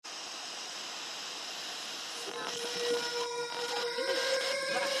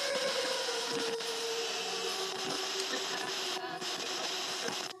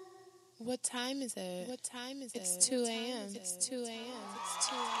What time is it? What time is it? It's 2 a.m. It's 2 a.m. It's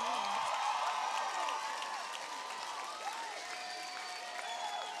 2 a.m.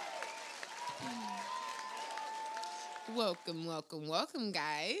 Welcome,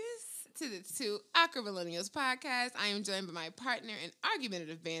 guys, to the Two Awkward Millennials podcast. I am joined by my partner in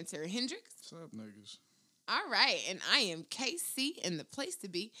argumentative banter, Hendrix. What's up, niggas? All right, and I am KC, and the place to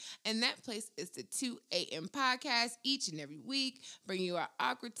be, and that place is the 2 a.m. podcast. Each and every week, bring you our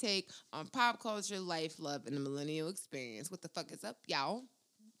awkward take on pop culture, life, love, and the millennial experience. What the fuck is up, y'all?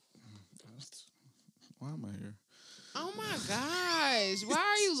 Why am I here? Oh my gosh, why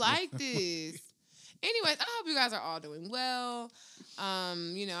are you like this? Anyways, I hope you guys are all doing well. I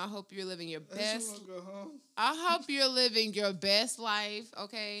hope you're living your best. I hope you're living your best life,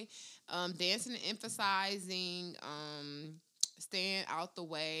 okay? Dancing and emphasizing, staying out the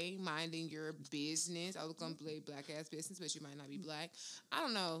way, minding your business. I was going to play black ass business, but you might not be black. I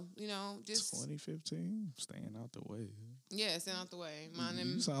don't know, just 2015, staying out the way. Yeah, staying out the way.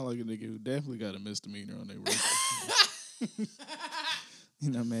 You sound like a nigga who definitely got a misdemeanor on their record.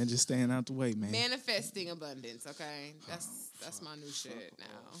 Man, just staying out the way, man. Manifesting abundance, okay? That's my new shit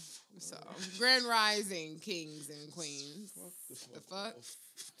now. So, Grand Rising, kings and queens. The fuck?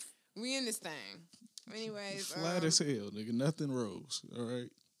 We in this thing. Anyways. Flat as hell, nigga. Nothing rose, all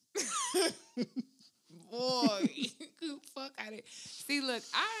right? Boy, fuck out of it. See, look,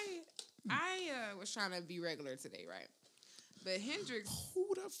 I was trying to be regular today, right? But Hendrix,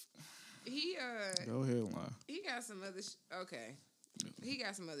 he Go ahead and lie. He got some other okay. He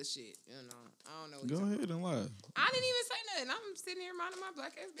got some other shit, I don't know. Go ahead and lie. I didn't even say nothing. I'm sitting here minding my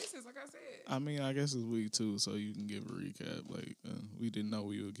black ass business, like I said. I mean, I guess it's week 2, so you can give a recap. Like, we didn't know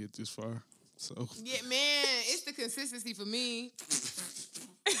we would get this far, so. Yeah, man, it's the consistency for me.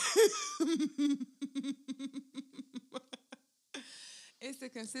 It's the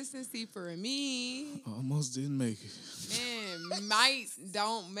consistency for me. Almost didn't make it. Man, might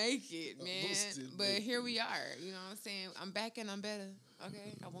don't make it, man. But here we are. You know what I'm saying? I'm back and I'm better.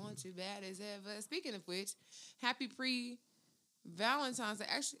 Okay? I want you bad as ever. Speaking of which, happy pre-Valentine's Day.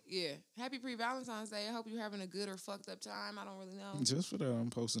 Actually, yeah. Happy pre-Valentine's Day. I hope you're having a good or fucked up time. I don't really know. Just for that,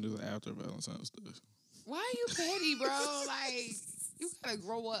 I'm posting this after Valentine's Day. Why are you petty, bro? Like, you gotta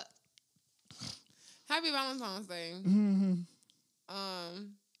grow up. Happy Valentine's Day. Mm-hmm.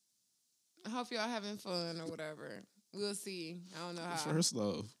 I hope y'all having fun or whatever. We'll see. I don't know how. First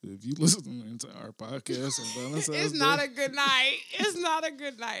off, if you listening to our podcast on Valentine's Day, it's not a good night. It's not a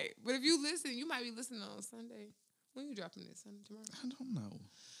good night. But if you listen, you might be listening on Sunday. When you dropping this? Sunday, tomorrow? I don't know.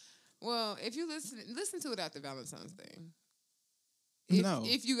 Well, if you listen to it after Valentine's Day.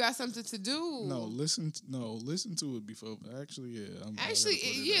 If you got something to do. Listen to it before. Actually, yeah.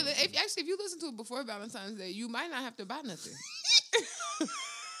 If you listen to it before Valentine's Day, you might not have to buy nothing.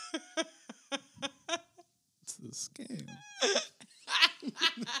 It's a scam.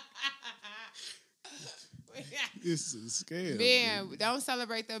 It's a scam. Man, don't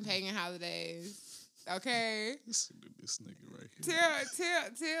celebrate them pagan holidays. Okay? Listen to this nigga right here.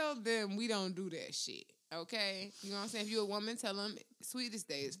 Tell them we don't do that shit. Okay? You know what I'm saying? If you're a woman, tell them sweetest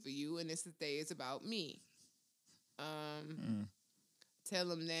day is for you and this day is about me. Tell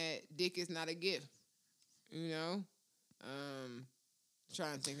them that dick is not a gift.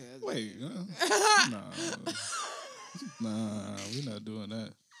 Trying to think of that. Wait, nah, we're not doing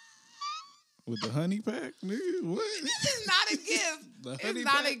that. With the honey pack, nigga, what? It's not a gift. It's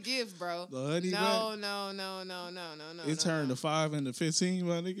not a gift, bro. The honey pack? No. It turned to 5 into 15,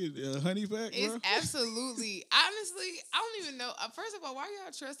 my nigga. Honey pack, bro? It's absolutely. Honestly, I don't even know. First of all, why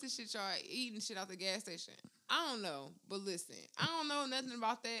y'all trust this shit y'all eating shit out the gas station? I don't know. But listen, I don't know nothing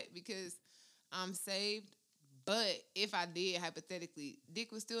about that because I'm saved. But if I did, hypothetically,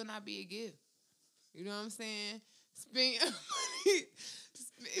 dick would still not be a gift. You know what I'm saying? Spend money.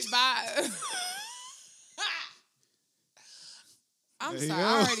 I'm sorry.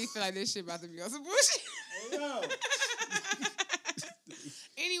 I already feel like this shit about to be on some bullshit.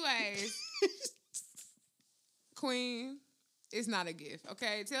 Anyways, Queen, it's not a gift,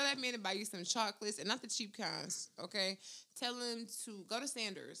 okay? Tell that man to buy you some chocolates and not the cheap kinds, okay? Tell him to go to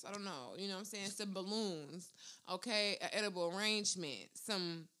Sanders. I don't know. You know what I'm saying? Some balloons, okay? An edible arrangement.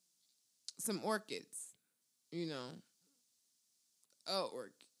 Some orchids,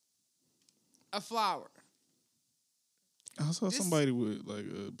 a flower. I saw somebody with like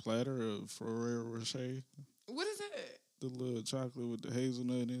a platter of Ferrero Rocher. What is that? The little chocolate with the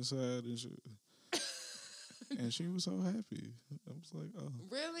hazelnut inside and shit. And she was so happy. I was like, oh.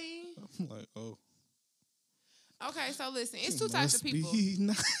 Really? I'm like, oh. Okay, so listen, it's two types of people.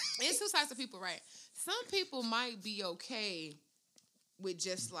 It's two types of people, right? Some people might be okay with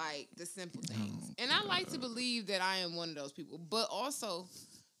just like the simple things. And I like to believe that I am one of those people. But also,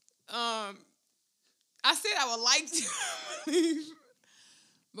 I said I would like to believe.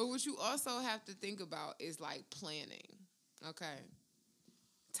 But what you also have to think about is like planning. Okay.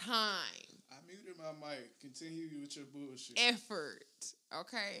 Time. I muted my mic. Continue with your bullshit. Effort.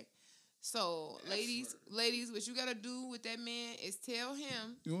 Okay. So, ladies, what you gotta do with that man is tell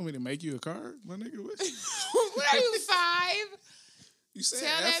him. You want me to make you a card, my nigga? What are you, 5? You said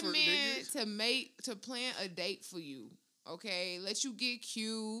tell effort, that man nigga. to plan a date for you. Okay, let you get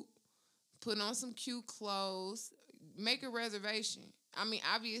cute, put on some cute clothes, make a reservation. I mean,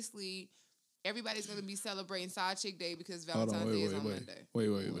 obviously, everybody's gonna be celebrating Side Chick Day because Valentine's Day is on Monday.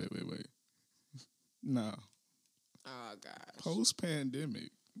 Wait. No. Oh gosh.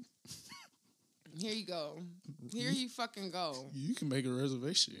 Post-pandemic. Here you go. Here you fucking go. You can make a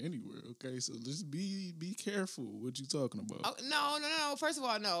reservation anywhere, okay? So just be careful what you talking about. Oh, no. First of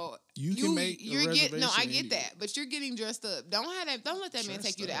all, no. You can make a reservation No, I get anywhere. that, but you're getting dressed up. Don't let that man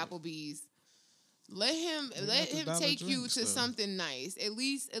take you to Applebee's. Let him take you to something nice. At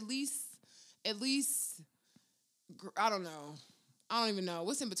least. I don't know. I don't even know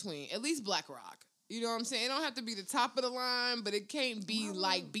what's in between. At least Black Rock. You know what I'm saying? It don't have to be the top of the line, but it can't be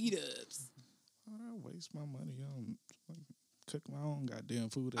like beat-ups. I waste my money on cook my own goddamn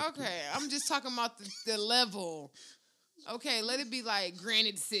food. Okay, I'm just talking about the level. Okay, let it be like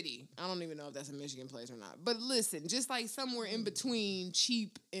Granite City. I don't even know if that's a Michigan place or not. But listen, just like somewhere in between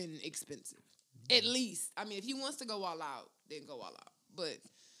cheap and expensive. At least. I mean, if he wants to go all out, then go all out. But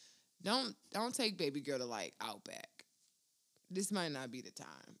don't take baby girl to like Outback. This might not be the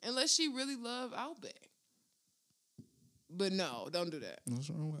time. Unless she really love Outback. But no, don't do that. What's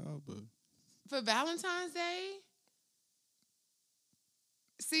wrong with Outback? For Valentine's Day?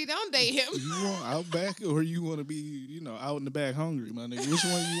 See, don't date him. You want Outback or you want to be, out in the back hungry, my nigga? Which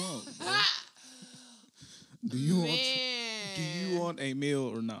one you want, bro? Do you want a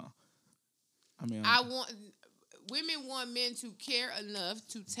meal or not? I mean, women want men to care enough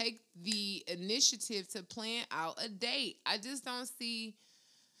to take the initiative to plan out a date. I just don't see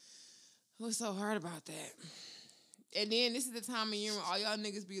what's so hard about that. And then this is the time of year when all y'all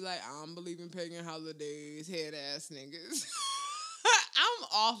niggas be like, I don't believe in pagan holidays, head ass niggas. I'm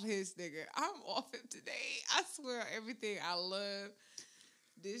off his nigga. I'm off him today. I swear everything I love.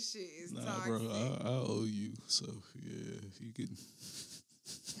 This shit is toxic. Bro, I owe you. So yeah, you can.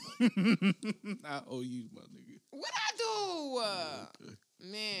 I owe you, my nigga. What I do? Okay.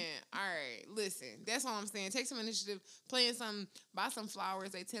 Man, all right. Listen, that's all I'm saying. Take some initiative. Plan some. Buy some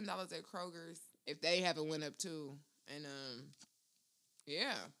flowers. They $10 at Kroger's if they haven't went up too. And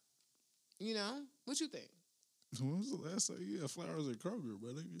yeah. What you think? When was the last time you had flowers at Kroger,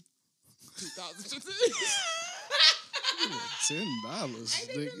 bro? 2015. $10,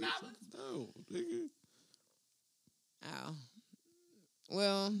 nigga. No, nigga. Oh.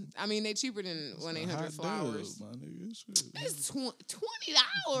 Well, I mean, they cheaper than 1-800 flowers. My nigga. It's $20.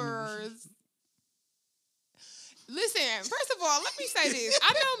 Listen, first of all, let me say this.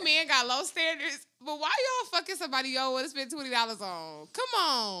 I know men got low standards, but why y'all fucking somebody you don't want to spend $20 on? Come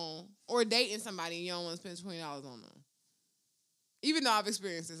on. Or dating somebody and you don't want to spend $20 on them. Even though I've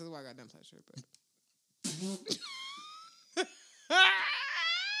experienced this. This is why I got them that shirt. But.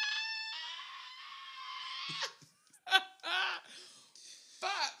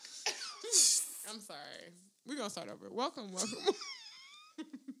 Fuck. I'm sorry. We're going to start over. Welcome.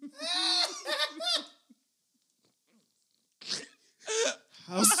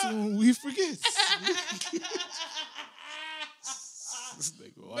 How soon we forget? This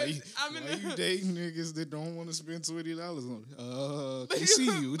nigga, why you dating niggas that don't want to spend $20 on it?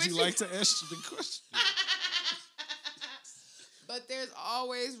 KC, would you like to answer the question? But there's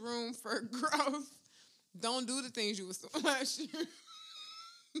always room for growth. Don't do the things you was doing last year.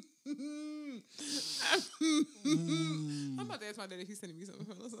 I'm about to ask my dad if he's sending me something.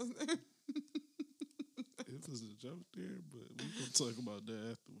 It was a joke there, but we gonna talk about that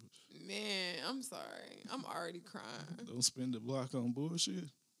afterwards. Man, I'm sorry. I'm already crying. Don't spend the block on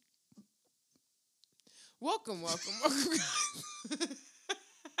bullshit. Welcome. That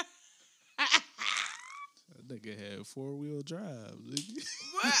nigga had 4-wheel drive.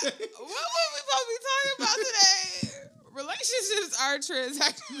 What were we supposed to be talking about today? Relationships are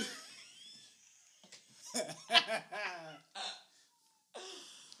transactional.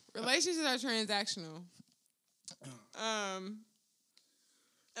 Relationships are transactional.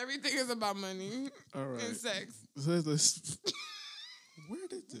 Everything is about money. All right. And sex. Where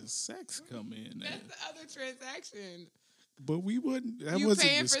did the sex come in? That's the other transaction. But we wouldn't. That you wasn't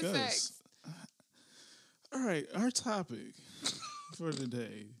paying discussed. For sex. All right, our topic for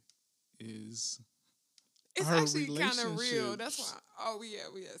today is it's actually kind of real. That's why. Oh yeah,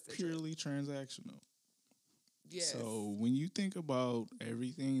 we are purely transactional. Yes. So when you think about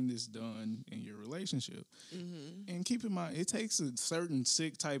everything that's done in your relationship, and keep in mind, it takes a certain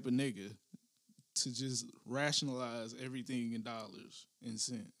sick type of nigga to just rationalize everything in dollars and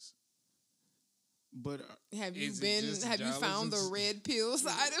cents. But have you found the red pill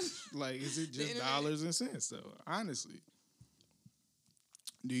side of like, is it just dollars and cents though? Honestly.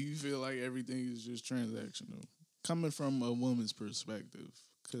 Do you feel like everything is just transactional? Coming from a woman's perspective,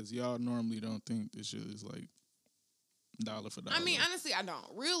 because y'all normally don't think this shit is like dollar for dollar. I mean, honestly, I don't.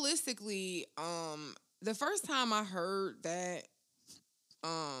 Realistically, the first time I heard that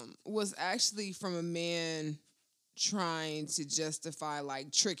was actually from a man trying to justify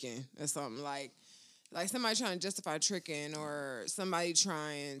like tricking or something like somebody trying to justify tricking or somebody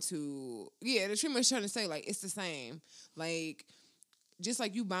trying to they're pretty much trying to say like it's the same, like just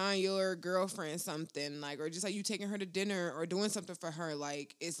like you buying your girlfriend something, like, or just like you taking her to dinner or doing something for her,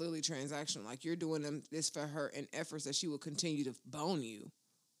 like it's literally transactional. Like you're doing this for her in efforts that she will continue to bone you.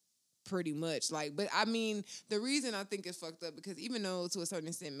 Pretty much. Like, but I mean, the reason I think it's fucked up because even though to a certain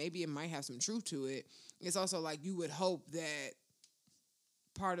extent maybe it might have some truth to it, it's also like you would hope that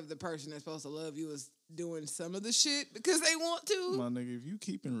part of the person that's supposed to love you is doing some of the shit because they want to. My nigga, if you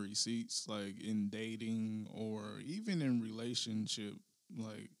keeping receipts like in dating or even in relationship,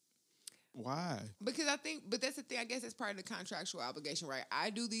 like why? Because I think, but that's the thing. I guess it's part of the contractual obligation, right? I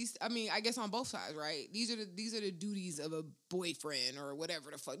do these. I mean, I guess on both sides, right? These are the duties of a boyfriend or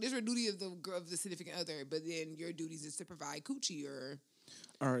whatever the fuck. These are the duty of the significant other. But then your duties is to provide coochie or.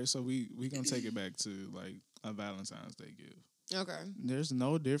 All right, so we gonna take it back to like a Valentine's Day gift. Okay. There's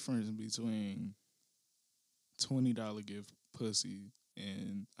no difference between $20 gift pussy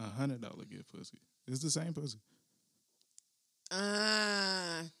and $100 gift pussy. It's the same pussy.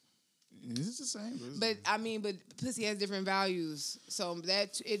 It's the same. But I mean, but pussy has different values. So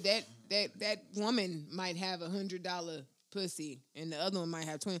that woman might have $100 pussy, and the other one might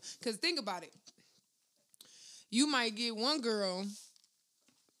have 20. Because think about it, you might get one girl,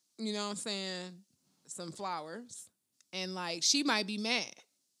 you know what I'm saying, some flowers, and like she might be mad,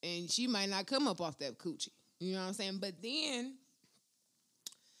 and she might not come up off that coochie. You know what I'm saying? But then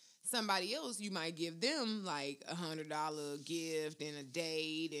somebody else, you might give them like $100 gift and a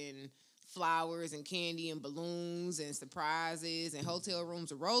date and flowers and candy and balloons and surprises and hotel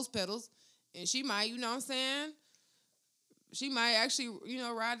rooms and rose petals. And she might, you know what I'm saying? She might actually, you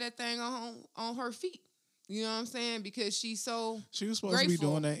know, ride that thing on her feet. You know what I'm saying? Because she's so She was supposed grateful. To be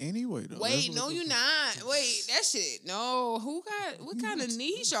doing that anyway, though. Wait, no, you're not. Wait, that shit. No, what kind of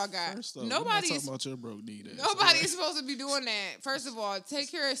needs y'all got? First off, nobody's talking about your broke need. Nobody's supposed to be doing that. First of all, take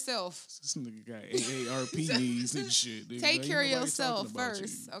care of yourself. This nigga got AARP needs and shit. Dude. Take care of yourself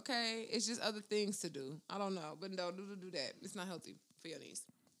first, okay? It's just other things to do. I don't know, but no, do that. It's not healthy for your needs.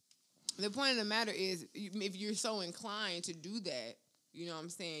 The point of the matter is, if you're so inclined to do that, you know what I'm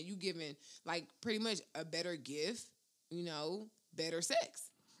saying, you giving, like, pretty much a better gift, you know, better sex.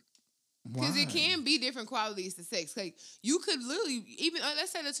 Because it can be different qualities to sex. Like, you could literally, even,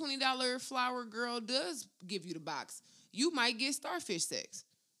 let's say the $20 flower girl does give you the box. You might get starfish sex.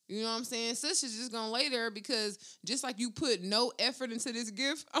 You know what I'm saying? Sis is just going to lay there because just like you put no effort into this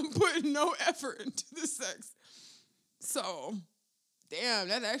gift, I'm putting no effort into the sex. So, damn,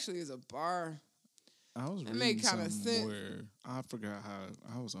 that actually is a bar. I was reading something where I forgot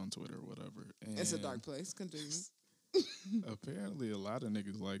how I was on Twitter or whatever. And it's a dark place. Continue. Apparently, a lot of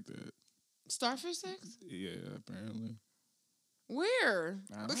niggas like that. Starfish sex? Yeah, apparently. Where?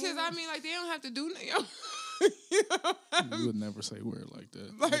 Because I mean, like, they don't have to do. You would never say where like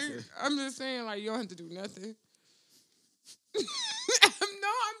that. Like, okay. I'm just saying, like, you don't have to do nothing. I'm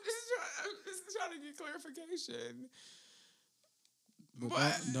just trying to get clarification.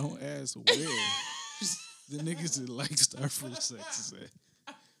 But don't ask where. The niggas that like starfish sex is that.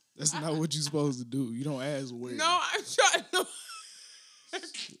 That's not what you're supposed to do. You don't ask where. No, I'm trying to.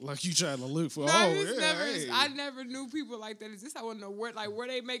 Like you trying to look for. No, hey. I never knew people like that. Is this? I want to know where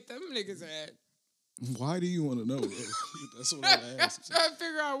they make them niggas at. Why do you want to know? That's what I'm asking. I'm trying to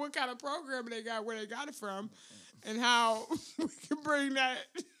figure out what kind of program they got, where they got it from, and how we can bring that.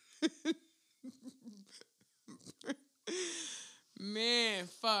 Man,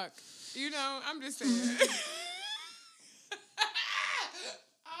 fuck. You know, I'm just saying.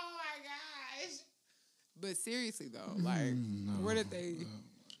 Oh my gosh. But seriously though, like, where did they?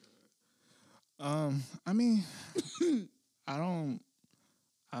 I mean, I don't.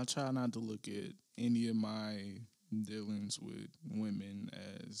 I try not to look at any of my dealings with women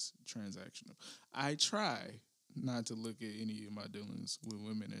as transactional. I try not to look at any of my dealings with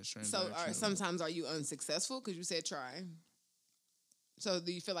women as transactional. So, sometimes are you unsuccessful? Because you said try. So,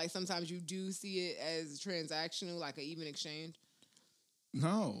 do you feel like sometimes you do see it as transactional, like an even exchange?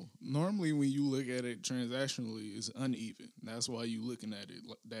 No. Normally, when you look at it transactionally, it's uneven. That's why you looking at it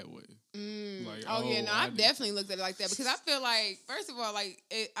that way. Like, I've definitely looked at it like that because I feel like, first of all, like,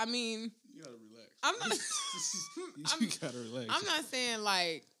 you gotta relax. I'm not. You gotta relax. I'm not saying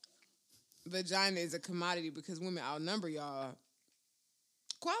like vagina is a commodity because women outnumber y'all.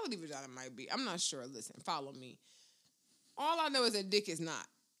 Quality vagina might be. I'm not sure. Listen, follow me. All I know is that dick is not.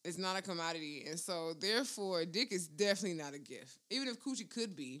 It's not a commodity. And so, therefore, dick is definitely not a gift. Even if coochie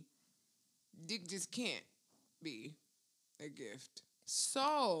could be, dick just can't be a gift.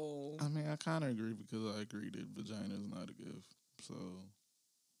 So... I mean, I kind of agree because I agree that vagina is not a gift. So...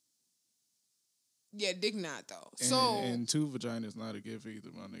 Yeah, dick not, though. And two vaginas not a gift either,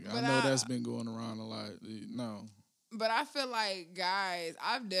 my nigga. I know that's been going around a lot. No. But I feel like, guys,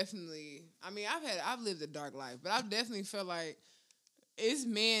 I've lived a dark life, but I've definitely felt like it's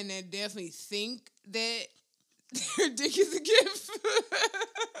men that definitely think that their dick is a gift.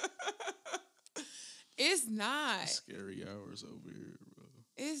 It's not. Scary hours over here, bro.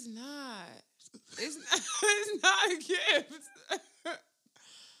 It's not. It's not a gift.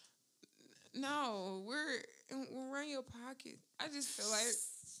 No, we're in your pocket. I just feel like.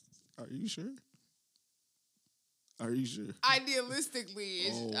 Are you sure? Are you sure?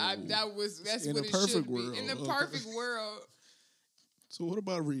 Idealistically, that's what it should be. In the perfect world. So what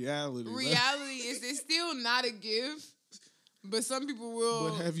about reality? Reality is it's still not a gift, but some people will.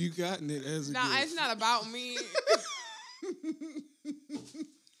 But have you gotten it as a gift? Nah, it's not about me.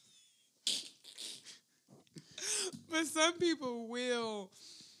 But some people will.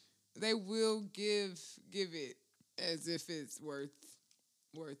 They will give it as if it's worth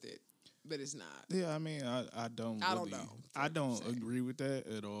it, but it's not. Yeah, I mean, I don't know. I don't agree with that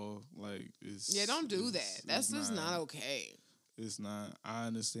at all. Like, don't do that. That's just not okay. It's not. I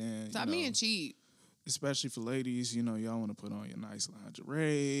understand. Stop being cheap. Especially for ladies, y'all want to put on your nice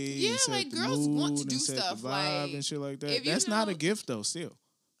lingerie. Yeah, like girls want to do stuff like and shit like that. That's not a gift though. Still.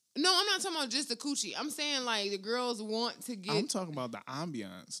 No, I'm not talking about just the coochie. I'm saying like the girls want to get. I'm talking about the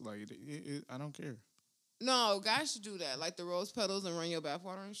ambiance. Like I don't care. No, guys should do that, like the rose petals and run your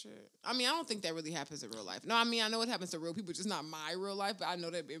bathwater and shit. I mean, I don't think that really happens in real life. No, I mean, I know it happens to real people, just not my real life. But I know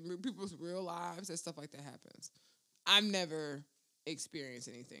that in people's real lives, that stuff like that happens. I've never experienced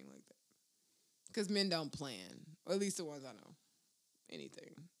anything like that because men don't plan, or at least the ones I know,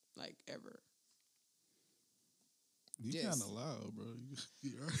 anything like ever. You kind of loud, bro.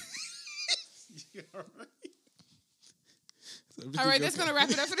 You all right? You all right? All right, that's gonna wrap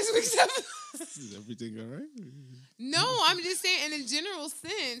it up for this week's episode. Is everything all right? No, I'm just saying in a general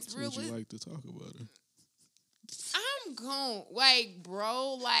sense. Would you like to talk about it? I'm gone. Like,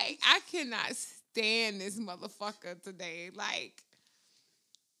 bro, like, I cannot stand this motherfucker today. Like,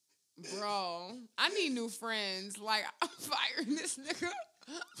 bro, I need new friends. Like, I'm firing this nigga.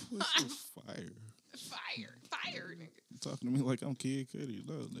 What's fire? Fire, nigga. You talking to me like I'm Kid Cudi.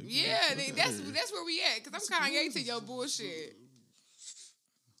 No, nigga. Yeah, that's where we at. Because I'm Kanye to your bullshit.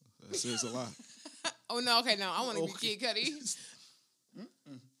 That says a lot. Oh, no, okay, no. I want to be Kid Cudi.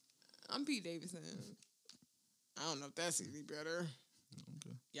 I'm Pete Davidson. I don't know if that's any better.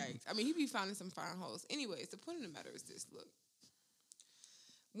 Okay. Yikes. I mean, he be finding some fine hoes. Anyways, the point of the matter is this. Look.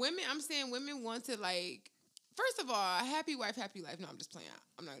 I'm saying women want to, like, first of all, happy wife, happy life. No, I'm just playing out.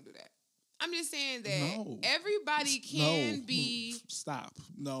 I'm not going to do that. I'm just saying that everybody can be... Stop.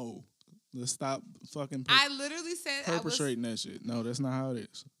 No. Let's stop fucking... I literally said perpetrating that shit. No, that's not how it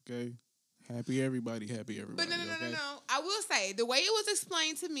is. Okay? Happy everybody. But no. I will say, the way it was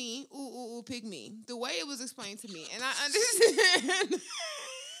explained to me... Ooh, pick me. The way it was explained to me, and I understand...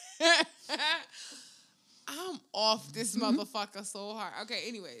 I'm off this motherfucker so hard. Okay,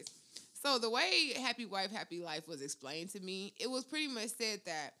 anyways. So the way happy wife, happy life was explained to me, it was pretty much said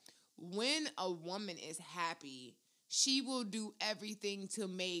that when a woman is happy, she will do everything to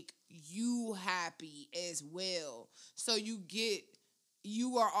make you happy as well. So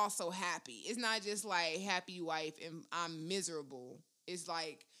you are also happy. It's not just like happy wife and I'm miserable. It's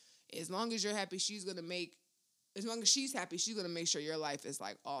like, as long as you're happy, as long as she's happy, she's going to make sure your life is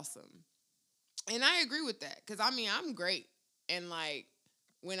like awesome. And I agree with that. Cause I mean, I'm great. And like,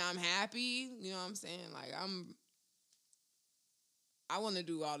 when I'm happy, you know what I'm saying? Like I want to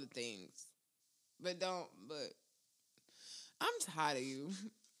do all the things, but I'm tired of you.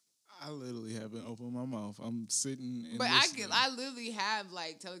 I literally haven't opened my mouth. I'm sitting and But listening. I literally have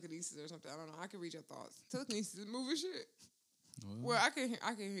like telekinesis or something. I don't know. I can read your thoughts. Telekinesis is moving shit. Well, I can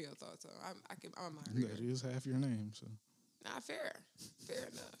hear your thoughts. So I'm a mind reader. That is half your name, so. Nah, fair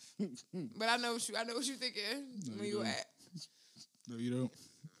enough. But I know what you thinking when you at. No, you don't.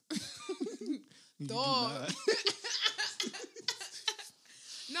 You Dog. do not.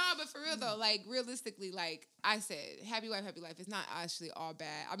 No, but for real though, like realistically, like I said, happy wife, happy life. It's not actually all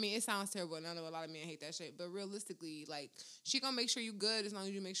bad. I mean, it sounds terrible, and I know a lot of men hate that shit. But realistically, like she gonna make sure you good as long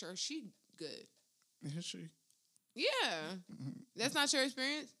as you make sure she good. Is she? Yeah, that's not your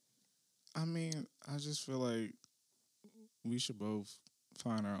experience. I mean, I just feel like we should both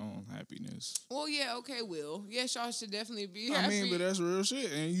find our own happiness. Well, yeah, okay, Will. Yes, y'all should definitely be happy. I mean, but that's real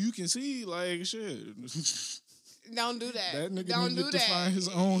shit, and you can see like shit. Don't do that. That nigga Don't needed do to that. find his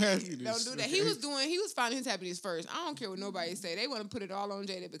own happiness. Don't do that. Okay? He was finding his happiness first. I don't care what nobody say. They want to put it all on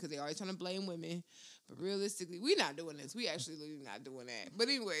Jada because they always trying to blame women. But realistically, we not doing this. We actually not doing that. But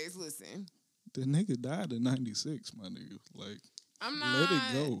anyways, listen. The nigga died in 96, my nigga. Like, I'm not. let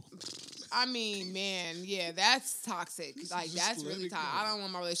it go. I mean, man, yeah, that's toxic. Like, that's really toxic. Go. I don't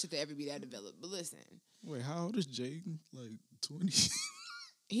want my relationship to ever be that developed. But listen. Wait, how old is Jaden? Like 20?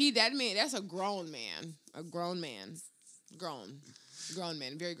 That's a grown man. A grown man. Grown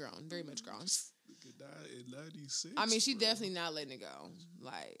man. Very grown. Very much grown. Nigga died in 96. I mean, she definitely not letting it go.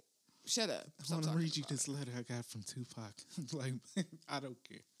 Like, shut up. I want to read you this letter I got from Tupac. Like, I don't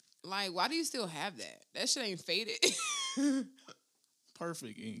care. Like, why do you still have that? That shit ain't faded.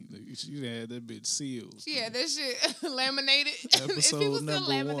 Perfect ink. Like, she had that bitch sealed. She had that shit laminated. Episode if people still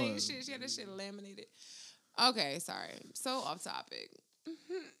number laminating 1. shit, she had that shit laminated. Okay, sorry. So off topic.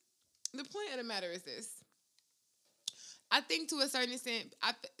 The point of the matter is this. I think to a certain extent,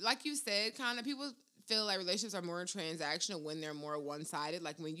 like you said, kind of people feel like relationships are more transactional when they're more one-sided.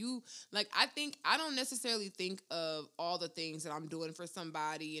 Like when you, like I don't necessarily think of all the things that I'm doing for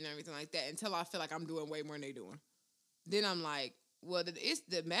somebody and everything like that until I feel like I'm doing way more than they doing. Then I'm like, well,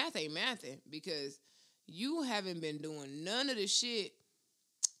 the math ain't mathing because you haven't been doing none of the shit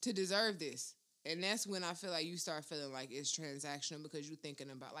to deserve this. And that's when I feel like you start feeling like it's transactional because you're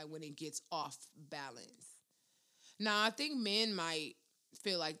thinking about like when it gets off balance. Now, I think men might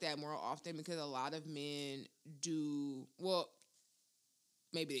feel like that more often because a lot of men do, well,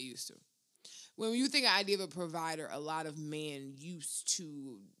 maybe they used to. When you think of the idea of a provider, a lot of men used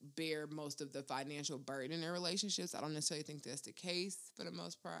to bear most of the financial burden in their relationships. I don't necessarily think that's the case for the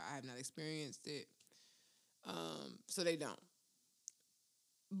most part. I have not experienced it. So they don't.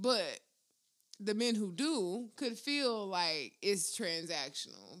 But the men who do could feel like it's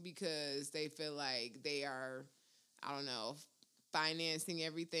transactional because they feel like they are, I don't know, financing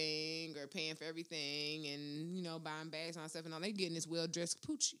everything or paying for everything and, you know, buying bags and all stuff and all. They getting this well-dressed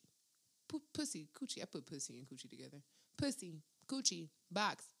poochie. Pussy, coochie. I put pussy and coochie together. Pussy, coochie,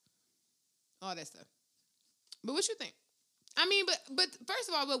 box, all that stuff. But what you think? I mean, but first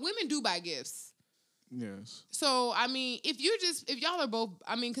of all, but women do buy gifts. Yes. So, I mean, if y'all are both,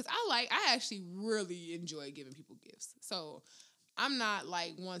 I mean, because I actually really enjoy giving people gifts. So, I'm not,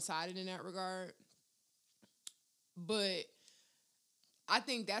 like, one-sided in that regard. But I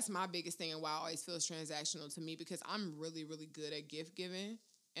think that's my biggest thing and why it always feels transactional to me because I'm really, really good at gift giving.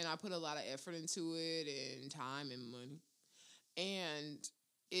 And I put a lot of effort into it and time and money. And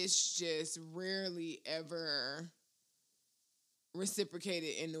it's just rarely ever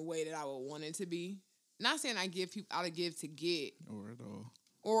reciprocated in the way that I would want it to be. Not saying I give people out of give to get. Or at all.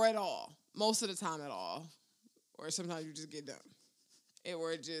 Or at all. Most of the time at all. Or sometimes you just get done.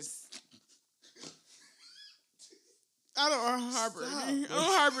 Or just... I don't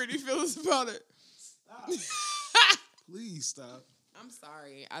harbor any feelings about it. Stop. Please stop. I'm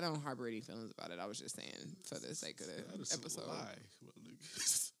sorry. I don't harbor any feelings about it. I was just saying for the sake of the episode.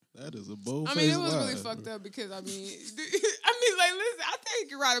 That is a bold I mean, it was really fucked up because, like, listen, I think you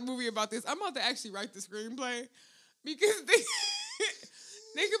can write a movie about this. I'm about to actually write the screenplay because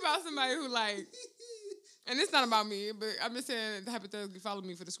think about somebody who, like, and it's not about me, but I'm just saying hypothetically follow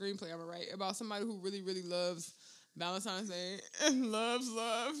me for the screenplay I'm going to write about somebody who really, really loves Valentine's Day and loves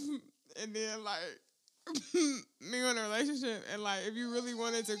love and then, like, me in a relationship and like if you really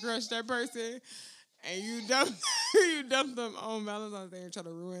wanted to crush that person and you dump them on Valentine's Day and try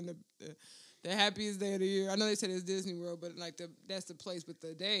to ruin the happiest day of the year. I know they said it's Disney World, but like that's the place, but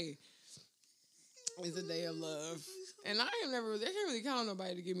the day is a day of love. And they can't really count on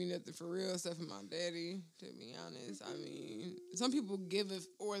nobody to give me nothing for real except for my daddy, to be honest. I mean, some people give it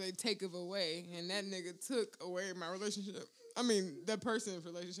or they take it away, and that nigga took away my relationship. I mean, the person's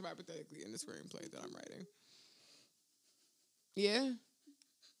relationship, hypothetically, in the screenplay that I'm writing. Yeah?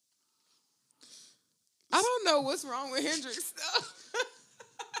 I don't know what's wrong with Hendrix stuff.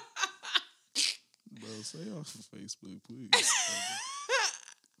 Bro, stay off of Facebook, please.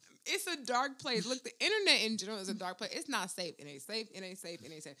 It's a dark place. Look, the internet in general is a dark place. It's not safe. It ain't safe. It ain't safe.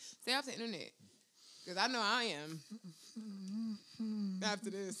 It ain't safe. Stay off the internet. Because I know I am.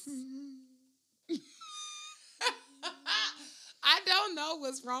 After this. I don't know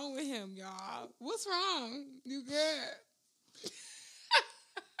what's wrong with him, y'all. What's wrong? You good?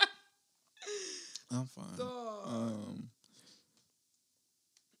 I'm fine.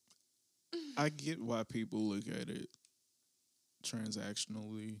 I get why people look at it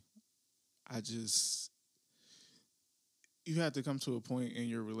transactionally. You have to come to a point in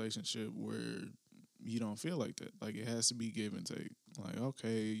your relationship where you don't feel like that. Like, it has to be give and take. Like,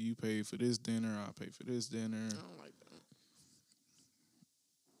 okay, you pay for this dinner, I'll pay for this dinner. I don't like that.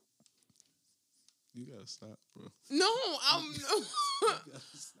 You gotta stop, bro. No, I'm no. You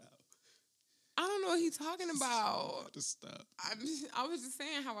gotta stop. I don't know what he's talking about. You gotta stop. I was just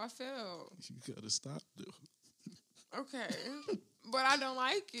saying how I felt. You gotta stop, though. Okay. But I don't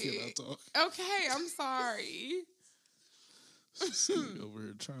like it. Can I talk? Okay, I'm sorry. Over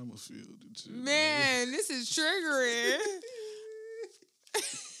here trauma field and shit. Man, this is triggering.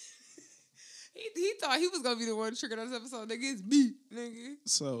 he thought he was gonna be the one triggered on this episode. Nigga, it's me, nigga.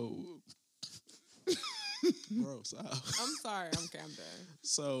 So, bro, stop. I'm sorry. I'm done.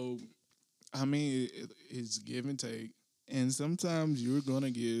 So, I mean, it's give and take, and sometimes you're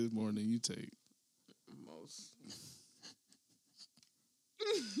gonna give more than you take. Most.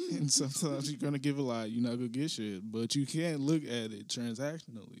 And sometimes you're gonna give a lot. You're not gonna get shit, but you can't look at it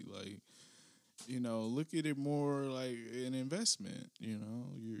transactionally. Like, look at it more like an investment.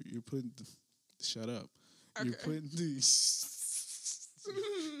 You're putting. Shut up. Okay. You're putting these.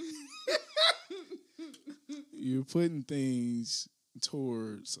 You're putting things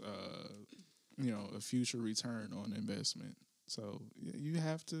towards, a future return on investment. So you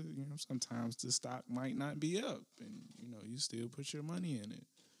have to, sometimes the stock might not be up, and you still put your money in it.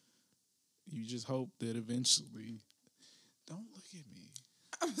 You just hope that eventually. Don't look at me.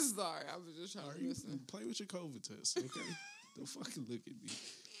 I'm sorry. I was just trying to listen. Play with your COVID test, okay? Don't fucking look at me.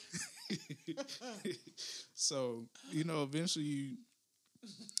 So eventually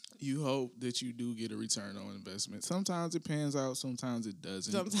you hope that you do get a return on investment. Sometimes it pans out, sometimes it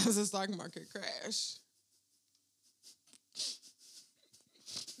doesn't. Sometimes the stock market crash.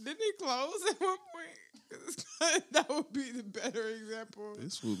 Didn't it close at one point? That would be the better example.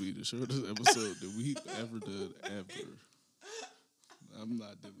 This will be the shortest episode that we've ever done, ever. I'm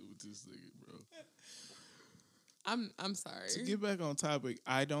not dealing with this nigga, bro. I'm sorry. To get back on topic,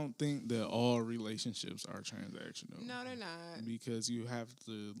 I don't think that all relationships are transactional. No, they're not. Because you have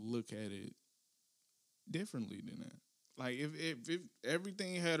to look at it differently than that. Like, if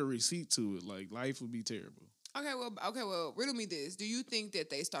everything had a receipt to it, like, life would be terrible. Okay, well, riddle me this. Do you think that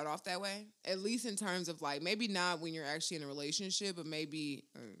they start off that way? At least in terms of, like, maybe not when you're actually in a relationship, but maybe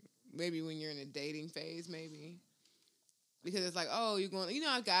when you're in a dating phase, maybe. Because it's like, oh, you're going,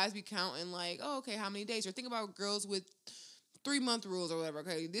 how guys be counting, like, oh, okay, how many dates? Or think about girls with 3-month rules or whatever.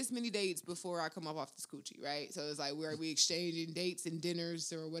 Okay, this many dates before I come off this coochie, right? So it's like, we exchanging dates and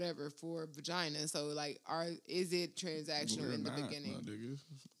dinners or whatever for vagina. So, like, is it transactional in the beginning? My nigga.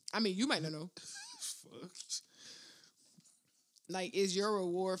 I mean, you might not know. Fuck. Like, is your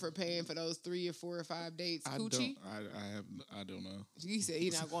reward for paying for those 3 or 4 or 5 dates coochie? I don't know. He said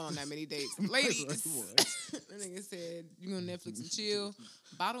he's not going on that many dates. Ladies, that nigga said you gonna Netflix and chill,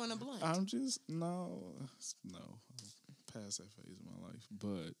 bottle and a blunt. I'm just no. Past that phase of my life,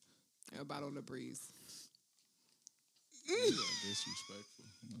 but a bottle and a breeze. You are disrespectful.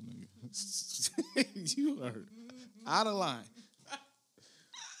 You are out of line.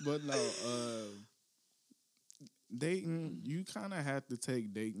 But no, dating, you kind of have to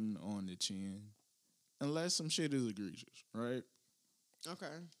take dating on the chin. Unless some shit is egregious, right? Okay.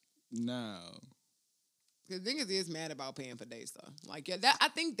 Now. The thing is mad about paying for dates, though. Like, yeah, I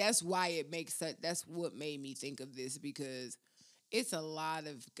think that's why it makes sense. That's what made me think of this, because it's a lot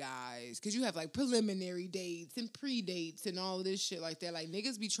of guys. Because you have, like, preliminary dates and pre-dates and all of this shit like that. Like,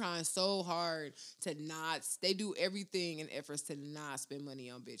 niggas be trying so hard to not... They do everything in efforts to not spend money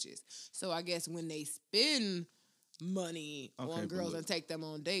on bitches. So, I guess when they spend money on girls and take them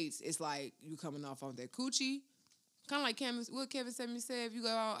on dates, it's like you coming off on that coochie. Kind of like what Kevin Samuels said, if you go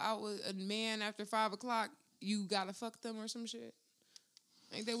out with a man after 5 o'clock, you gotta fuck them or some shit.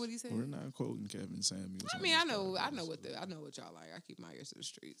 Ain't that what he said? We're not quoting Kevin Samuels. I mean, I know what y'all like. I keep my ears to the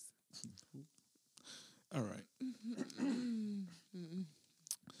streets. All right.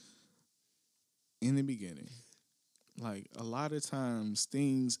 In the beginning, like, a lot of times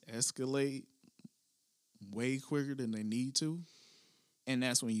things escalate way quicker than they need to, and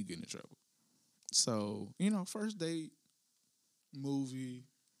that's when you get in trouble. So, first date, movie,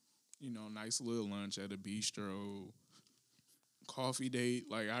 nice little lunch at a bistro, coffee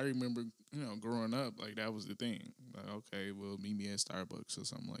date. Like, I remember, growing up, like, that was the thing. Like, okay, well, meet me at Starbucks or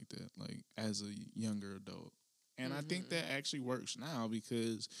something like that, like, as a younger adult. And I think that actually works now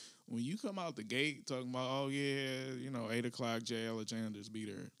because when you come out the gate talking about, oh, yeah, 8 o'clock, Jay Alexander's be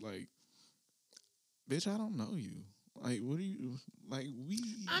there. Like, bitch, I don't know you. Like, what do you, like,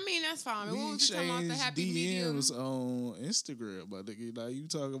 I mean, that's fine. We exchanged the happy DMs medium on Instagram, but like, you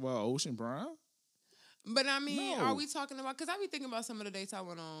talking about Ocean Prime? But I mean, Are we talking about, because I be thinking about some of the dates I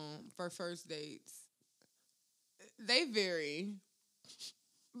went on for first dates. They vary.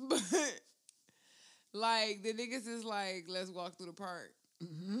 But, like, the niggas is like, let's walk through the park.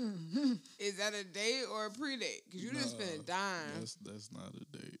 Is that a date or a pre-date? Because you didn't spend a dime. That's not a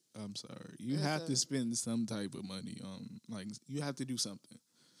date. I'm sorry. You have to spend some type of money on, like, you have to do something.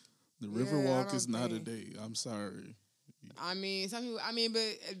 The Riverwalk is not a date. I'm sorry. I mean, some people. I mean,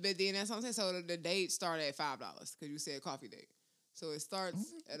 but then that's what I'm saying. So the date started at $5 because you said coffee date. So it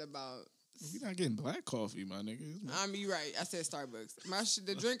starts at about. You're not getting black coffee, my nigga. I mean, you're right. I said Starbucks.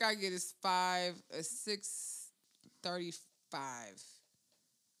 The drink I get is $6.35.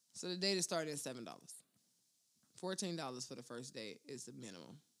 So the date is starting at $7. $14 for the first date is the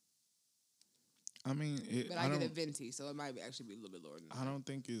minimum. I mean, but I get a venti, so it might actually be a little bit lower than that. I don't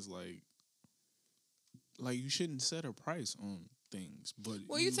think it's like you shouldn't set a price on things, but the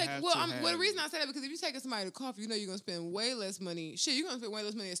reason I say that because if you take somebody to coffee, you're gonna spend way less money. Shit, you're gonna spend way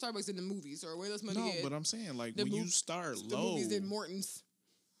less money at Starbucks than the movies, or way less money. No, but I'm saying like when you start the low, movies in Morton's,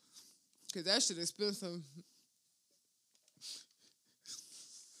 because that shit expensive.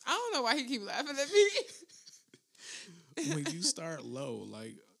 I don't know why he keep laughing at me. When you start low,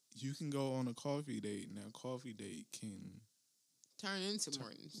 like you can go on a coffee date. Now, coffee date can turn into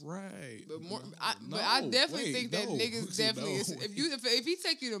Morton's, right? But I definitely think that niggas definitely if he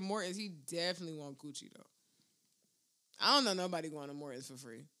take you to Morton's, he definitely want Gucci though. I don't know nobody going to Morton's for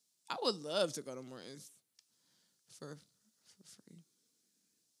free. I would love to go to Morton's for free.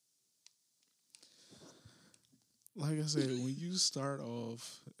 Like I said, when you start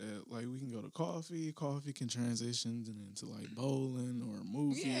off at, like, we can go to coffee can transition into like bowling or a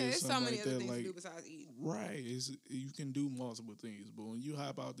movie or something so many like other that. Things to do besides eat. Right. You can do multiple things. But when you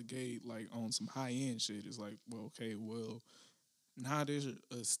hop out the gate like on some high end shit, it's like, now there's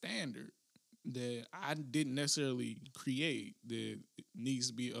a standard that I didn't necessarily create that needs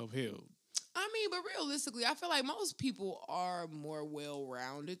to be upheld. I mean, but realistically, I feel like most people are more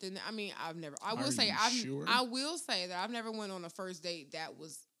well-rounded than that. I mean, I will say that I've never went on a first date that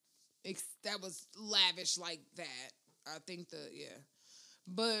was lavish like that. I think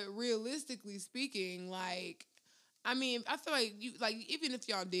but realistically speaking, like, I mean, I feel like even if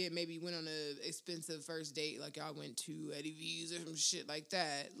y'all did maybe went on an expensive first date, like y'all went to Eddie V's or some shit like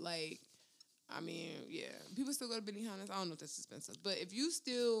that, like, I mean, yeah, people still go to Benihana's. I don't know if that's expensive, but if you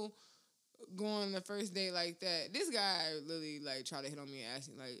still going on the first date like that, this guy literally like tried to hit on me and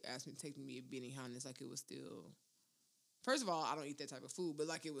asked me to take me to Benihana's like it was still. First of all, I don't eat that type of food, but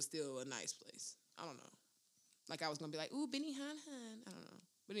like it was still a nice place. I don't know. Like I was gonna be like, ooh, Benihana. I don't know.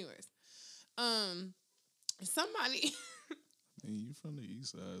 But anyways, somebody. And you from the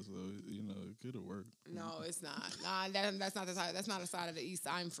east side, so it could have worked. No, it's not. Nah, that's not the side. That's not the side of the east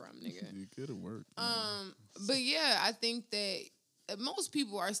I'm from, nigga. It could have worked. But yeah, I think that most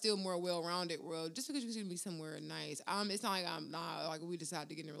people are still more well-rounded. Well, just because you can be somewhere nice, it's not like I'm not like we decide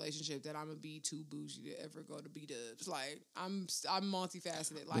to get in a relationship that I'm gonna be too bougie to ever go to B-dubs. Like I'm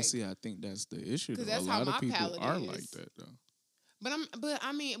multifaceted. Like, but see, I think that's the issue. Because that's how my palate are like that, though. But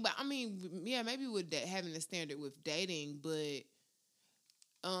I mean, yeah, maybe with having a standard with dating, but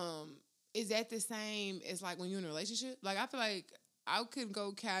is that the same as like when you're in a relationship? Like I feel like I could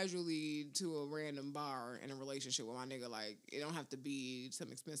go casually to a random bar in a relationship with my nigga. Like, it don't have to be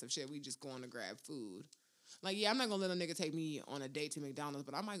some expensive shit. We just going to grab food. Like, yeah, I'm not going to let a nigga take me on a date to McDonald's,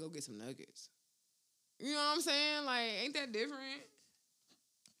 but I might go get some nuggets. You know what I'm saying? Like, ain't that different?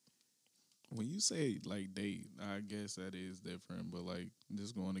 When you say, like, date, I guess that is different. But, like,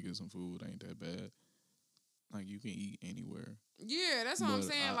 just going to get some food ain't that bad. Like, you can eat anywhere. Yeah, that's what I'm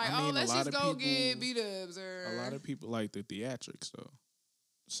saying. Like, let's just go get B-dubs or... A lot of people like the theatrics, though.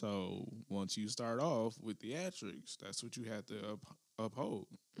 So, once you start off with theatrics, that's what you have to uphold.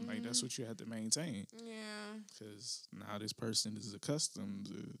 Mm-hmm. Like, that's what you have to maintain. Yeah. Because now this person is accustomed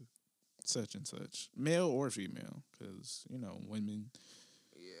to such and such. Male or female. Because, women...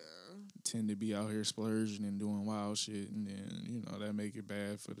 tend to be out here splurging and doing wild shit, and then, that make it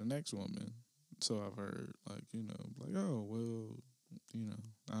bad for the next woman. So I've heard, like, oh, well,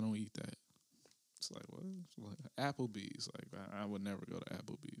 I don't eat that. It's like, what? It's like Applebee's. Like, I would never go to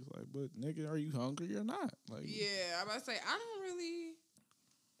Applebee's. Like, but nigga, are you hungry or not? Like, yeah, I'm about to say I don't really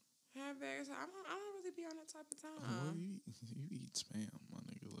have that. I don't really be on that type of time. Well, you eat spam, my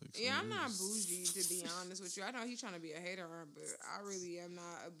nigga. Like, so yeah, I'm not bougie, to be honest with you. I know he's trying to be a hater, but I really am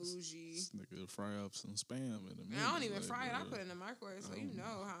not a bougie. This nigga fry up some spam in a minute. I don't even fry it. I put it in the microwave, so you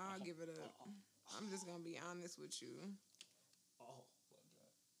know how I give it up. I'm just gonna be honest with you.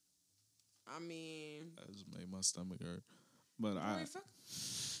 I mean, that just made my stomach hurt. But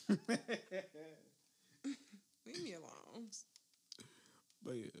leave me alone.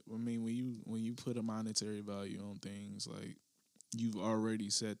 But yeah, I mean, when you put a monetary value on things, like, you've already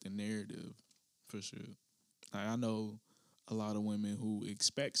set the narrative for sure. Like, I know a lot of women who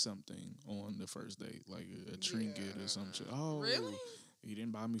expect something on the first date, like a trinket or some shit. Oh, really? You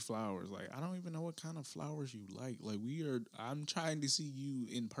didn't buy me flowers. Like, I don't even know what kind of flowers you like. Like, I'm trying to see you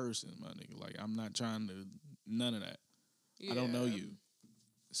in person, my nigga. Like, I'm not trying to, none of that. Yeah. I don't know you.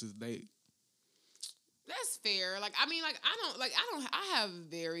 This is a date. That's fair. Like, I mean, like, I have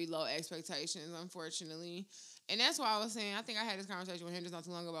very low expectations, unfortunately. And that's why I was saying, I think I had this conversation with him just not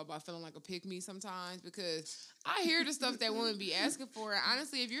too long ago about feeling like a pick-me sometimes, because I hear the stuff that women be asking for. And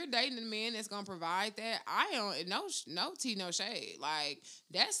honestly, if you're dating a man that's going to provide that, I don't, no tea, no shade. Like,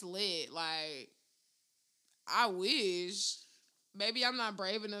 that's lit. Like, I wish. Maybe I'm not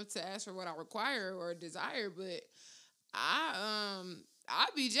brave enough to ask for what I require or desire, but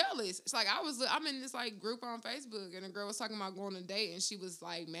I'd be jealous. It's like I'm in this like group on Facebook, and a girl was talking about going on a date, and she was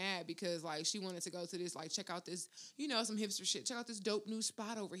like mad because like she wanted to go to this, like, check out this, some hipster shit. Check out this dope new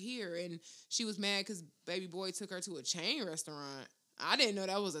spot over here, and she was mad because baby boy took her to a chain restaurant. I didn't know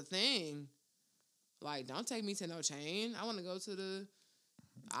that was a thing. Like, don't take me to no chain. I want to go to the.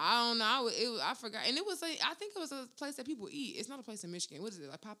 I don't know. I forgot, and it was like, I think it was a place that people eat. It's not a place in Michigan. What is it,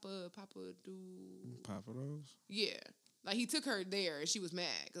 like Papa Papados? Yeah. Like, he took her there, and she was mad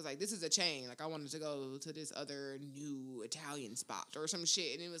because, like, this is a chain. Like, I wanted to go to this other new Italian spot or some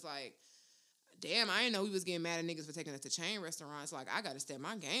shit. And it was like, damn, I didn't know we was getting mad at niggas for taking us to chain restaurants. Like, I got to step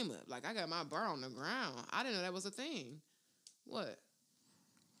my game up. Like, I got my bar on the ground. I didn't know that was a thing. What?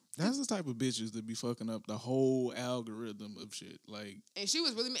 That's the type of bitches that be fucking up the whole algorithm of shit. Like, and she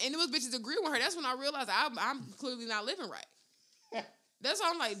was really, and those bitches agreed with her. That's when I realized I'm clearly not living right. That's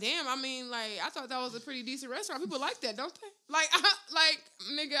why I'm like, damn, I mean, like, I thought that was a pretty decent restaurant. People like that, don't they? Like,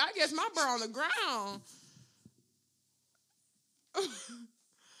 nigga, I guess my bar on the ground.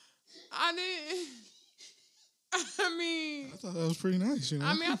 I didn't. I mean, I thought that was pretty nice, I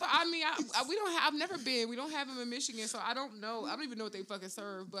mean, we don't have. I've never been. We don't have them in Michigan, so I don't know. I don't even know what they fucking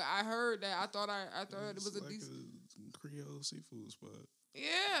serve. But I heard that. I thought it was like a decent a Creole seafood spot.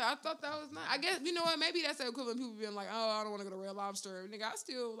 Yeah, I thought that was nice. I guess, you know what, maybe that's the equivalent of people being like, oh, I don't want to go to Red Lobster. Nigga, I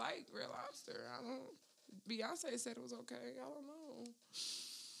still like Red Lobster. Beyonce said it was okay.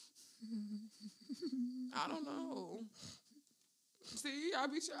 I don't know. See,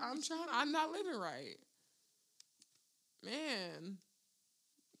 I'm not living right. Man.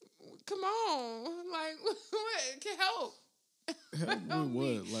 Come on. Like, what? Can help. Help me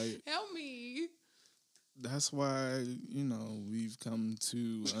what? Like, help me. That's why, we've come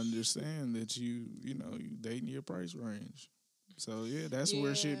to understand that you dating your price range. So, yeah, that's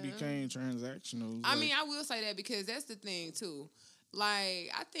where shit became transactional. I mean, I will say that because that's the thing, too.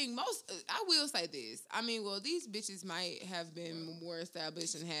 Like, I think I will say this. I mean, well, these bitches might have been more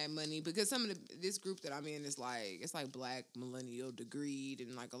established and had money because some of this group that I'm in is like, it's like black, millennial, degreed,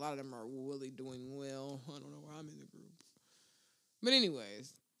 and like a lot of them are really doing well. I don't know why I'm in the group. But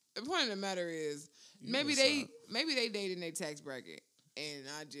anyways, the point of the matter is, maybe they dating their tax bracket, and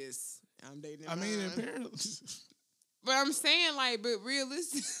I'm dating. I mean, apparently. But I'm saying, like, but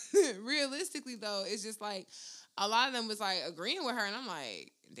realistically though, it's just like a lot of them was like agreeing with her, and I'm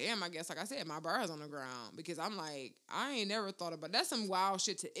like, damn. I guess, like I said, my bar is on the ground because I'm like, I ain't never thought about that's some wild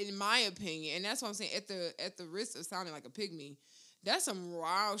shit in my opinion, and that's what I'm saying. At the risk of sounding like a pygmy, that's some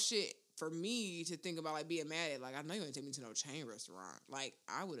wild shit for me to think about, like, being mad at. Like, I know you ain't take me to no chain restaurant. Like,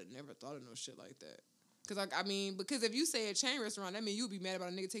 I would have never thought of no shit like that. Because, like, I mean, because if you say a chain restaurant, that means you'd be mad about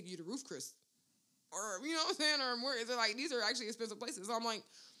a nigga taking you to Roof Chris. Or, you know what I'm saying? Or more. Is it like, these are actually expensive places. So I'm like,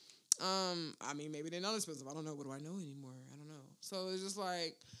 I mean, maybe they're not expensive. I don't know. What do I know anymore? I don't know. So it's just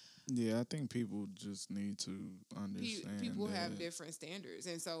like... Yeah, I think people just need to understand people have different standards.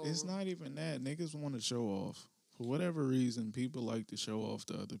 And so... It's not even that. Niggas want to show off. For whatever reason, people like to show off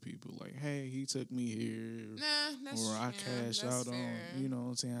to other people. Like, hey, he took me here. Nah, that's Or I cashed out fair. on, you know what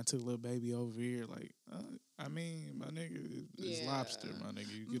I'm saying? I took little baby over here. Like, I mean, my nigga is lobster, my nigga.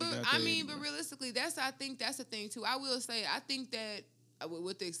 You but got I that mean, anyway. but realistically, I think that's the thing too. I will say, I think that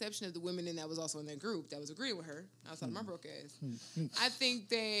with the exception of the women that was also in that group that was agreeing with her outside of my broke ass, I think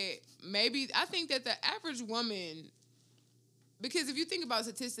that the average woman, because if you think about it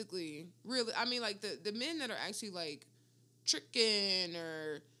statistically, really, I mean, like the men that are actually like tricking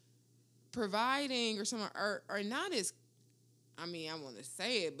or providing or something are not as, I mean, I want to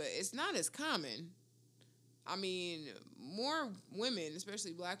say it, but it's not as common. I mean, more women,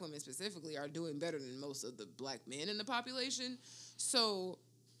 especially black women specifically, are doing better than most of the black men in the population. So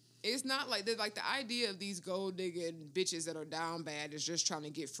it's not like the idea of these gold digging bitches that are down bad is just trying to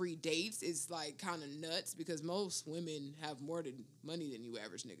get free dates is like kind of nuts, because most women have more money than you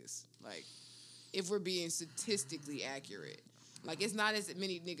average niggas. Like, if we're being statistically accurate, like it's not as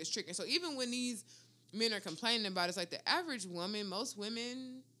many niggas tricking. So even when these men are complaining about it, it's like the average woman, most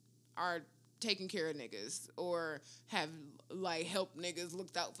women are taking care of niggas or have like helped niggas,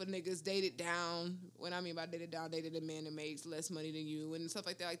 looked out for niggas, dated down. When I mean by dated down, dated a man that makes less money than you and stuff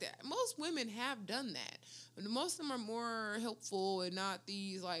like that. Most women have done that. But most of them are more helpful and not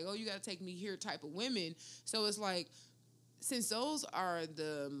these like, oh, you got to take me here type of women. So it's like, since those are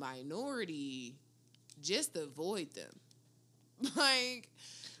the minority, just avoid them. Like,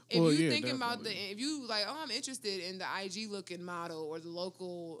 if you think about if you like, oh, I'm interested in the IG looking model or the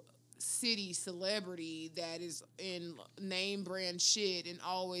local city celebrity that is in name brand shit and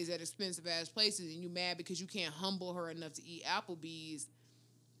always at expensive ass places, and you mad because you can't humble her enough to eat Applebee's,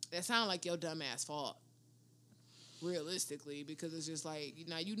 that sound like your dumb ass fault. Realistically, because it's just like,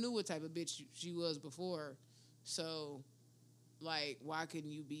 now you knew what type of bitch she was before, so like, why couldn't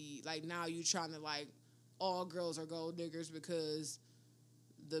you be like, now you trying to like, all girls are gold diggers because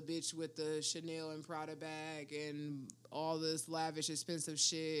the bitch with the Chanel and Prada bag and all this lavish expensive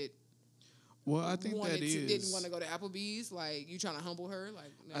shit. Well, I think didn't want to go to Applebee's. Like, you trying to humble her?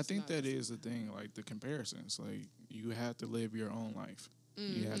 Like, I think that is the thing. Like, the comparisons. Like, you have to live your own life.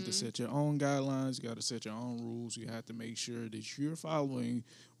 Mm-hmm. You have to set your own guidelines. You got to set your own rules. You have to make sure that you're following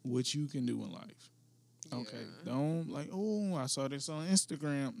what you can do in life. Yeah. Okay, don't like, oh, I saw this on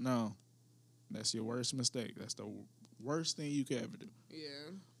Instagram. No, that's your worst mistake. That's the worst thing you could ever do. Yeah.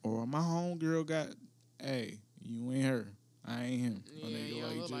 Or my homegirl got, hey, you ain't her. I ain't him. Yeah, you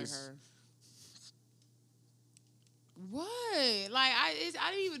don't look like her. What? Like, I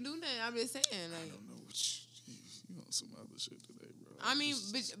didn't even do nothing. I'm just saying. Like, I don't know what you on some other shit today, bro. I mean,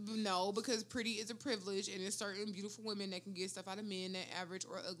 no, because pretty is a privilege, and there's certain beautiful women that can get stuff out of men that average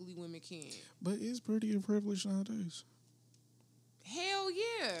or ugly women can't. But is pretty a privilege nowadays? Hell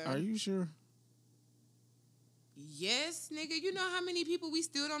yeah. Are you sure? Yes, nigga. You know how many people we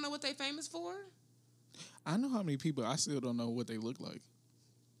still don't know what they famous for? I know how many people I still don't know what they look like.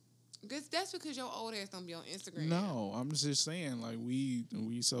 That's because your old ass don't be on Instagram. No, I'm just saying, like, we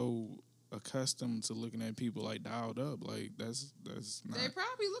so accustomed to looking at people like dialed up, like that's not. They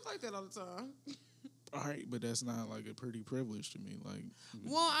probably look like that all the time. All right, but that's not like a pretty privilege to me. Like,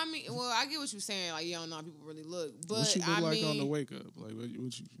 well, I mean, I get what you're saying. Like, you don't know how people really look, but what you look like on the wake up? Like,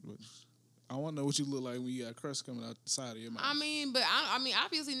 what I want to know what you look like when you got crust coming out the side of your mouth. I mean, but I mean,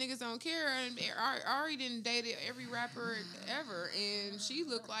 obviously niggas don't care. And Ari didn't date every rapper ever, and she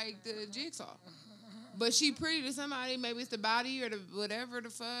looked like the Jigsaw. But she pretty to somebody. Maybe it's the body or the whatever the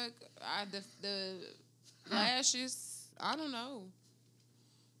fuck. The lashes. I don't know.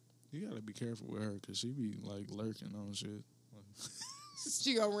 You gotta be careful with her because she be like lurking on shit.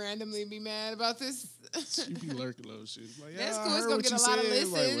 She gonna randomly be mad about this. She be lurking on shit. Like, that's cool. It's gonna get a lot of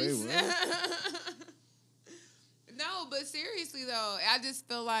listens. Like, wait, no, but seriously though, I just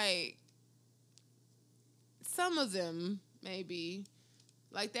feel like some of them maybe,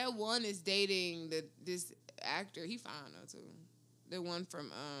 like that one is dating this actor. He fine though too. The one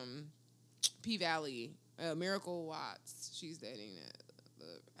from P Valley, Miracle Watts. She's dating that.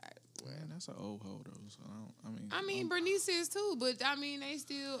 Man, that's an old hoe though. So I mean, Bernice is too, but I mean, they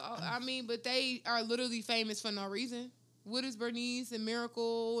still. But they are literally famous for no reason. What is Bernice and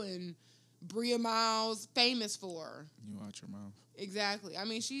Miracle and Bria Miles famous for? You watch your mouth. Exactly. I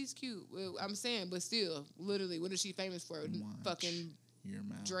mean, she's cute. I'm saying, but still, literally, what is she famous for? Fucking your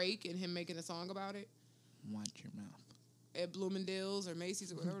mouth. Drake and him making a song about it. Watch your mouth. At Bloomingdale's or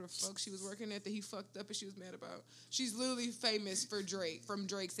Macy's or whatever the fuck she was working at that he fucked up and she was mad about. She's literally famous for Drake, from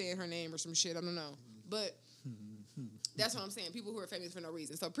Drake saying her name or some shit. I don't know. But that's what I'm saying. People who are famous for no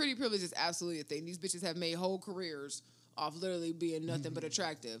reason. So pretty privilege is absolutely a thing. These bitches have made whole careers off literally being nothing but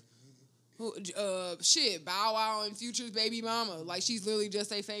attractive. Shit, Bow Wow and Future's baby mama. Like, she's literally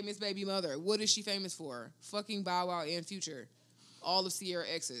just a famous baby mother. What is she famous for? Fucking Bow Wow and Future. All of Sierra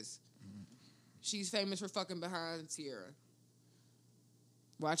exes. She's famous for fucking behind Sierra.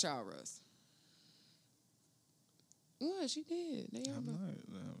 Watch out, Russ. What? She did. I'm not.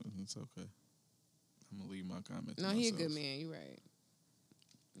 It's okay. I'm going to leave my comments to No, myself. he a good man. You right.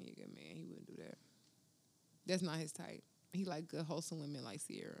 He a good man. He wouldn't do that. That's not his type. He like good, wholesome women like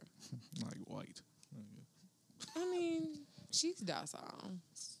Sierra. Like white. I mean, she's docile.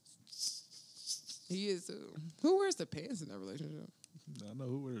 He is too. Who wears the pants in that relationship? I know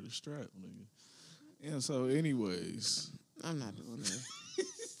who wears the strap, nigga. Yeah, so anyways. I'm not doing this.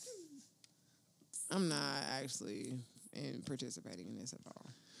 I'm not actually participating in this at all.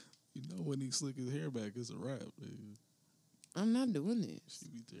 You know when he slick his hair back, it's a wrap, nigga. I'm not doing this. She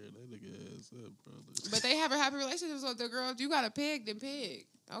be tearing that nigga ass up, brother. But they have a happy relationship with their girl. You got to peg, then peg.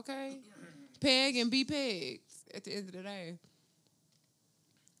 Okay? Peg and be pegged at the end of the day.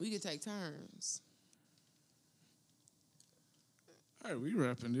 We can take turns. All right, we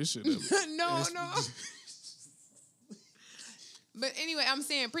wrapping this shit up. No. But anyway, I'm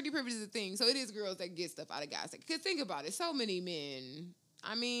saying pretty privilege is a thing. So it is girls that get stuff out of guys. Because think about it. So many men.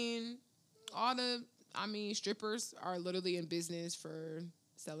 I mean, strippers are literally in business for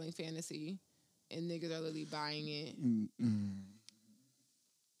selling fantasy. And niggas are literally buying it.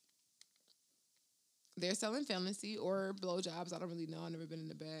 They're selling fantasy or blowjobs. I don't really know. I've never been in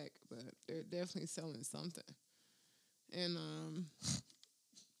the back. But they're definitely selling something. And,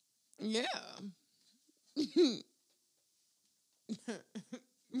 yeah.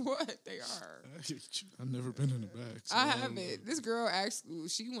 What? They are. I've never been in the back. So I haven't. This girl actually,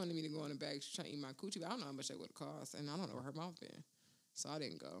 she wanted me to go in the back. She's trying to eat my coochie, but I don't know how much that would cost. And I don't know where her mouth been. So I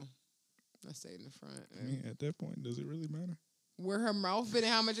didn't go. I stayed in the front. I mean, at that point, does it really matter? Where her mouth been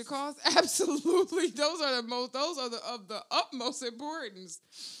and how much it costs? Absolutely. Those are the utmost importance.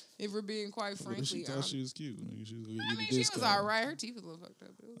 If we're being quite frankly, she thought she was cute. She was gonna give you the she discount. was all right. Her teeth was a little fucked up.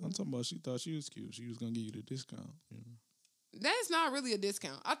 I'm talking about she thought she was cute. She was gonna give you the discount. You know? That's not really a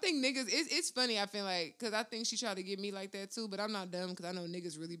discount. I think niggas, it's funny, I feel like, because I think she tried to get me like that too, but I'm not dumb because I know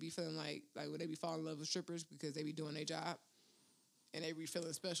niggas really be feeling like when they be falling in love with strippers because they be doing their job and they be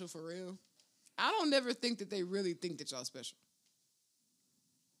feeling special for real. I don't never think that they really think that y'all special.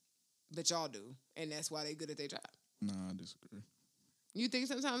 But y'all do. And that's why they good at their job. Nah, I disagree. You think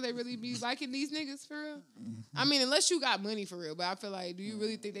sometimes they really be liking these niggas for real? Mm-hmm. I mean, unless you got money for real. But I feel like, do you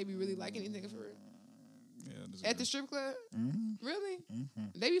really think they be really liking these niggas for real? Yeah, at the strip club? Mm-hmm. Really?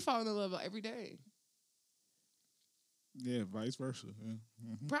 Mm-hmm. They be falling in love every day. Yeah, vice versa. Yeah.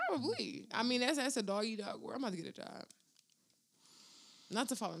 Mm-hmm. Probably. I mean, that's a dog-eat-dog world. I'm about to get a job. Not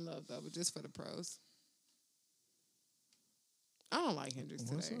to fall in love, though, but just for the pros. I don't like Hendrix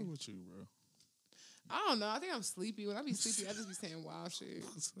today. What's up with you, bro? I don't know. I think I'm sleepy. When I be sleepy, I just be saying wild shit.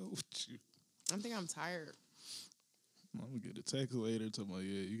 What's up with you? I think I'm tired. I'm gonna get a text later to my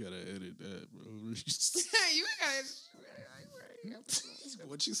you gotta edit that, bro. You ain't gotta.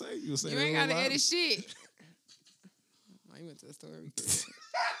 What you say? You ain't gotta edit shit. Oh, you went to the store.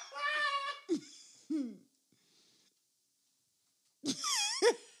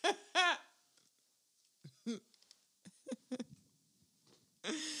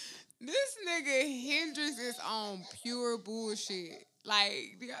 This nigga Hendrix is on pure bullshit.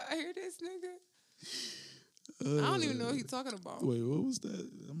 Like, do y'all hear this nigga? I don't even know what he's talking about. Wait, what was that?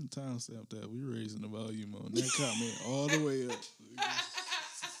 I'm gonna timestamp that. We raising the volume on that comment all the way up.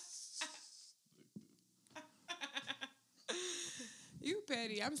 You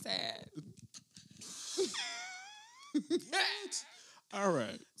petty. I'm sad. All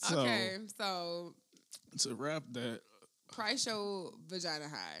right. So to wrap that. Price your vagina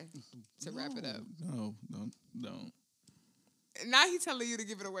high to wrap it up. No, don't. Now he's telling you to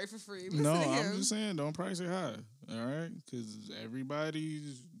give it away for free. Listen no, to him. I'm just saying don't price it high. All right, because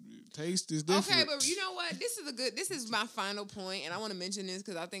everybody's taste is different. Okay, but you know what? This is my final point, and I want to mention this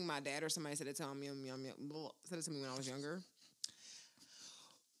because I think my dad or somebody said it to me. Said it to me when I was younger.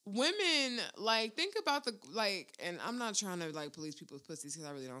 Women, think about and I'm not trying to police people's pussies because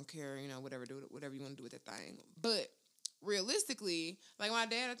I really don't care. You know, whatever you want to do with that thing, but. Realistically, my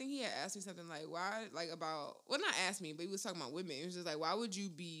dad, I think he had asked me something why, not asked me, but he was talking about women. It was just why would you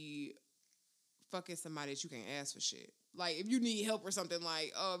be fucking somebody that you can't ask for shit? If you need help or something,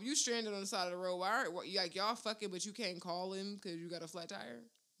 if you stranded on the side of the road, why y'all fucking, but you can't call him because you got a flat tire?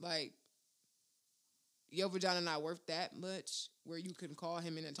 Your vagina not worth that much where you can call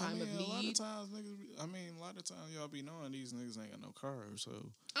him in a time of need? A lot of times y'all be knowing these niggas ain't got no car, so.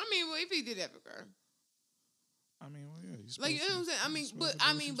 If he did have a car. Yeah. You know what I'm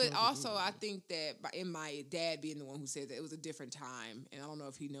saying? But also I think that in my dad being the one who said that it was a different time, and I don't know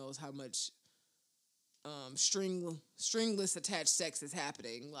if he knows how much stringless attached sex is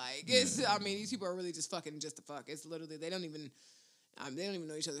happening. Like it's, I mean, these people are really just fucking just to fuck. It's literally they don't even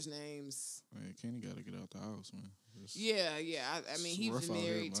know each other's names. Man, Kenny got to get out the house, man. Yeah. I mean, he's been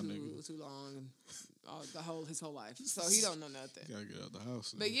married too long, his whole life, so he don't know nothing. Gotta get out the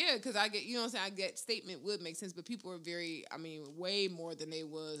house. But yeah, because I get, you know what I'm saying. I get statement would make sense, but people are very, I mean, way more than they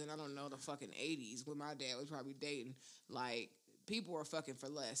was, and I don't know the fucking 80s when my dad was probably dating. Like people are fucking for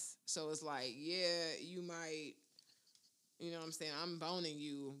less, so it's like, yeah, you might, you know what I'm saying. I'm boning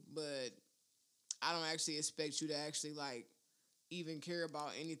you, but I don't actually expect you to actually like even care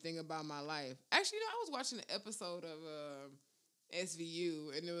about anything about my life. Actually, you know, I was watching an episode of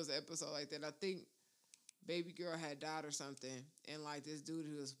SVU, and there was an episode like that. I think baby girl had died or something, and like this dude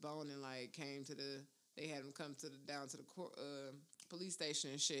who was boning like came to they had him come down to the police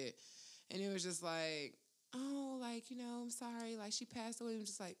station and shit, and it was just like, oh, like, you know, I'm sorry, like she passed away. And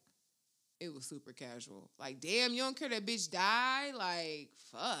just like, it was super casual. Like, damn, you don't care that bitch died? Like,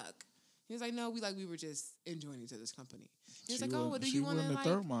 fuck. He was like, no, we were just enjoying each other's company. He was like, oh, well, do you want to like?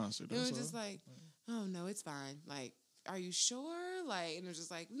 Third monster. It was just like, oh no, it's fine. Like, are you sure? Like, and it was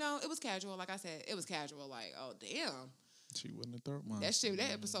just like, no, it was casual. Like I said, it was casual. Like, oh damn. She wasn't a third monster. That shit,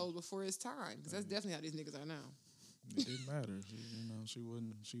 that episode was before its time, because that's definitely how these niggas are now. It didn't matter. She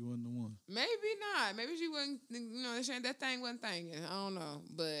wasn't the one. Maybe not. Maybe she wasn't. You know, that thing wasn't thinking. I don't know,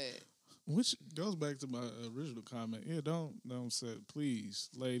 but. Which goes back to my original comment. Yeah, don't say, please,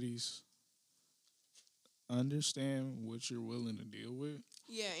 ladies. Understand what you're willing to deal with.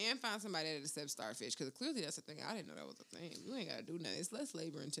 Yeah, and find somebody that accepts starfish, because clearly that's a thing. I didn't know that was a thing. You ain't got to do nothing. It's less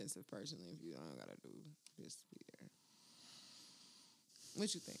labor intensive, personally, if you don't got to do just be there.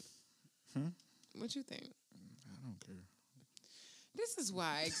 What you think? What you think? I don't care. This is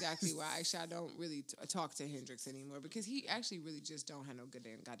why actually I don't really talk to Hendrix anymore, because he actually really just don't have no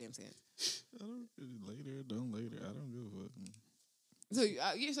goddamn sense. I don't later, don't later. I don't give a fuck. So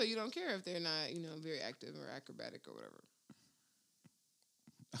you don't care if they're not, you know, very active or acrobatic or whatever.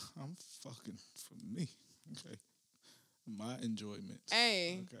 I'm fucking for me. Okay. My enjoyment.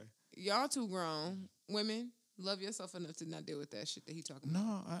 Hey. Okay. Y'all too grown. Women, love yourself enough to not deal with that shit that he talking about.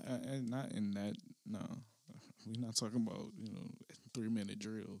 No, I not in that. No, we're not talking about, you know, 3-minute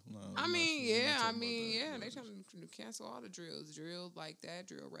drill. No, I mean, they trying to cancel all the drills. Drill like that,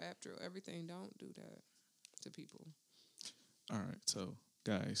 drill rap, drill everything. Don't do that to people. All right, so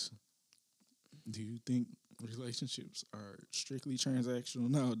guys, do you think relationships are strictly transactional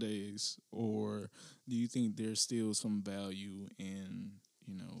nowadays, or do you think there's still some value in,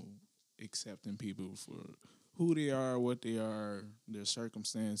 you know, accepting people for who they are, what they are, their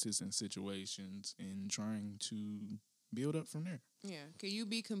circumstances and situations, and trying to build up from there? Yeah. Can you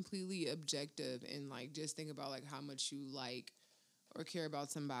be completely objective and like just think about like how much you like or care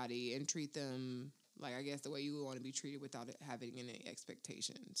about somebody and treat them like, I guess, the way you would want to be treated without having any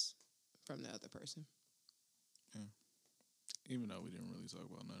expectations from the other person? Yeah. Even though we didn't really talk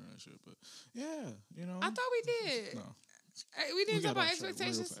about none of that shit, but yeah, you know. I thought we did. No. We didn't talk about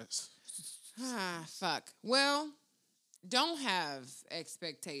expectations. Fuck. Well, don't have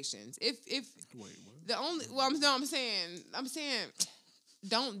expectations. If wait, what? The only I'm saying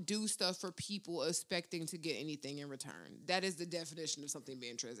don't do stuff for people expecting to get anything in return. That is the definition of something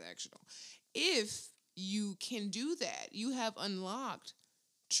being transactional. If you can do that, you have unlocked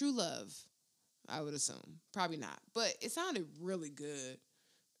true love, I would assume. Probably not. But it sounded really good.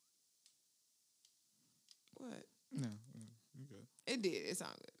 What? No, you good. It did. It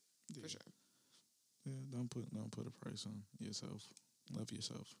sounded good. For sure. Yeah, don't put a price on yourself. Love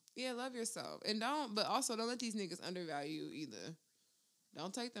yourself. Yeah, love yourself. And don't let these niggas undervalue you either.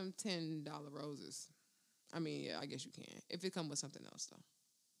 Don't take them $10 roses. I mean, yeah, I guess you can. If it come with something else, though.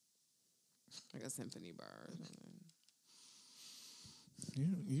 Like a symphony bar or something.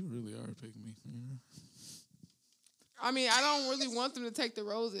 You really are a pygmy. Yeah. I mean, I don't really want them to take the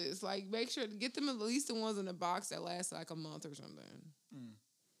roses. Like, make sure to get them at least the ones in the box that last like a month or something.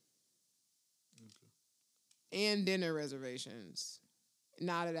 Okay. And dinner reservations.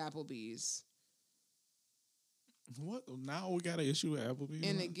 Not at Applebee's. What? Now we got an issue with Applebee's?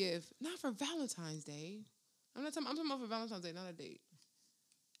 And a gift. Not for Valentine's Day. I'm talking about for Valentine's Day, not a date.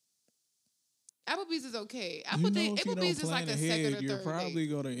 Applebee's is okay. Applebee's is like a second or third. You're probably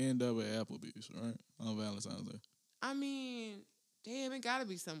going to end up at Applebee's, right? On Valentine's Day. I mean, damn, it got to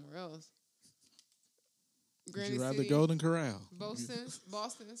be somewhere else. Would you rather Golden Corral? Boston's,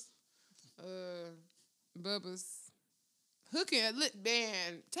 Bubba's. Hooking, look,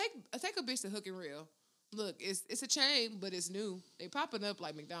 man, take a bitch to Hooking Real. Look, it's a chain, but it's new. They popping up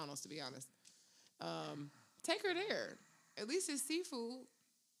like McDonald's, to be honest. Take her there. At least it's seafood.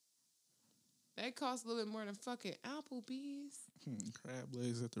 They cost a little bit more than fucking Applebee's. Crab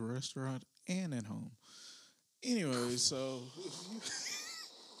legs at the restaurant and at home. Anyway, so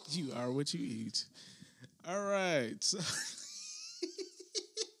you are what you eat. All right. So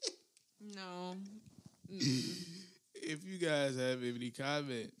No. if you guys have any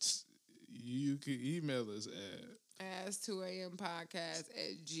comments, you can email us at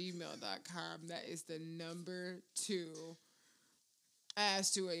ask2ampodcast@gmail.com. That is the number 2.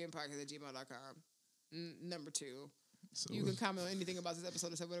 ask2ampodcast@gmail.com. Number 2. So you can comment on anything about this episode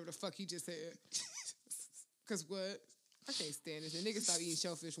and say whatever the fuck he just said. Cause what? I can't stand this. The niggas stop eating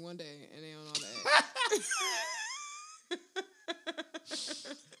shellfish one day and they on all that.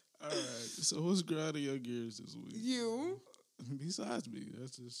 All right. So what's grinding your gears this week? You. Besides me,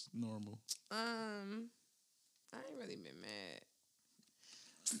 that's just normal. I ain't really been mad.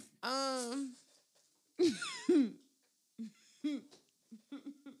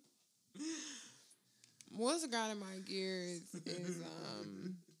 What's grinding my gears is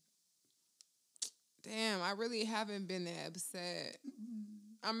damn, I really haven't been that upset.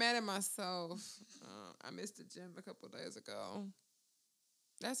 I'm mad at myself. I missed the gym a couple days ago.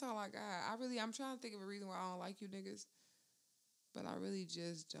 That's all I got. I'm trying to think of a reason why I don't like you niggas. But I really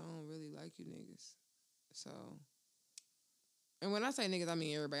just don't really like you niggas. So, and when I say niggas, I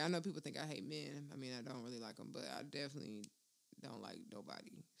mean everybody. I know people think I hate men. I mean, I don't really like them, but I definitely don't like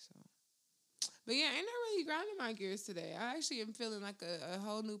nobody. So, but yeah, ain't not really grinding my gears today. I actually am feeling like a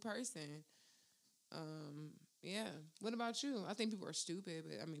whole new person. Yeah. What about you? I think people are stupid,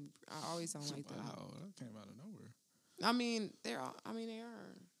 but I mean, I always don't like them. Wow, that came out of nowhere. I mean, they are.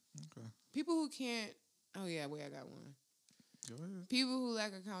 Okay. People who can't. Oh yeah, wait, I got one. Go ahead. People who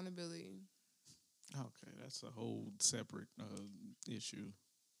lack accountability. Okay, that's a whole separate issue.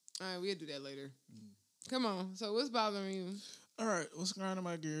 All right, we'll do that later. Come on. So what's bothering you? All right, what's grinding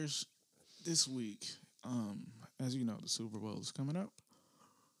my gears this week? As you know, the Super Bowl is coming up.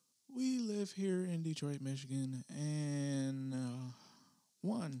 We live here in Detroit, Michigan, and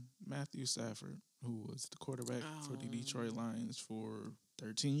Matthew Stafford, who was the quarterback for the Detroit Lions for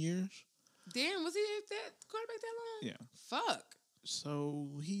 13 years. Damn, was he that quarterback that long? Yeah. Fuck.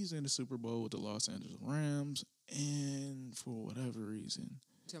 So he's in the Super Bowl with the Los Angeles Rams, and for whatever reason.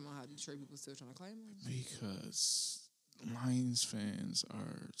 Tell me how Detroit people still trying to claim him? Because Lions fans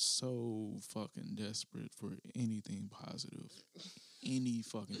are so fucking desperate for anything positive. Any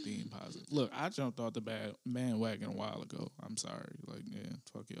fucking thing positive. Look, I jumped off the bandwagon a while ago. I'm sorry. Like, yeah,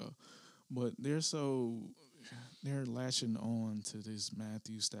 fuck y'all. But they're latching on to this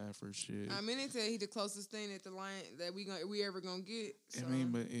Matthew Stafford shit. I mean, they say he's the closest thing that the Lion that we ever gonna get. So. I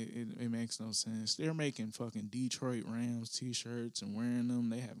mean, but it makes no sense. They're making fucking Detroit Rams t-shirts and wearing them.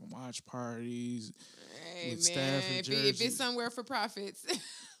 They having watch parties with Stafford jerseys. If it's somewhere for profits.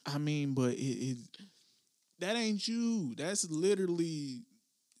 I mean, but it that ain't you. That's literally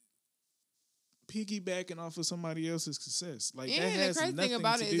piggybacking off of somebody else's success. Like, that has the crazy thing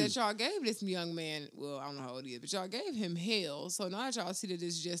about it is that y'all gave this young man, well, I don't know how old he is, but y'all gave him hell. So now that y'all see that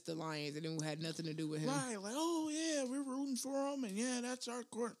it's just the Lions and it had nothing to do with him. Right, like, oh yeah, we're rooting for him, and yeah, that's our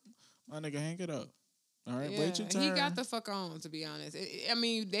court. My nigga, hang it up. All right, wait your turn. He got the fuck on, to be honest. I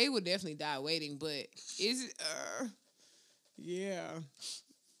mean, they would definitely die waiting, but is it? Yeah.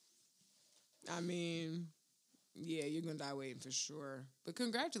 I mean, yeah, you're gonna die waiting for sure. But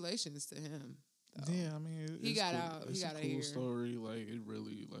congratulations to him. Though. Yeah, I mean, he got cool. out. It's he got a out cool here. Story. Like, it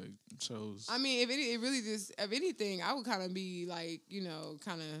really shows. I mean, if anything, I would kind of be like,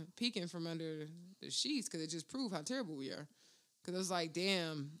 kind of peeking from under the sheets because it just proved how terrible we are. Because it was like,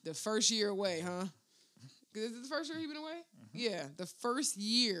 damn, the first year away, huh? Because is it the first year he been away? Mm-hmm. Yeah, the first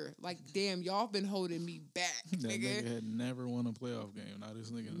year. Like, damn, y'all been holding me back, that nigga had never won a playoff game. Now this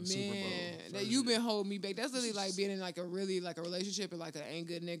nigga in the Super Bowl. That you been holding me back. That's literally like being in like a relationship and like an ain't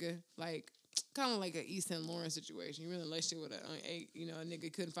good nigga. Like, kind of like an Easton Lawrence situation. You're in a relationship with a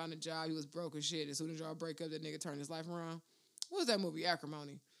nigga couldn't find a job. He was broke as shit. As soon as y'all break up, that nigga turned his life around. What was that movie?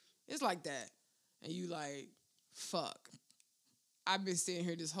 Acrimony. It's like that. And you like, fuck. I've been sitting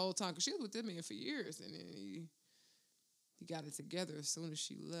here this whole time because she was with that man for years, and then he got it together as soon as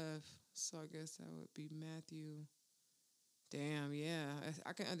she left. So I guess that would be Matthew. Damn, yeah,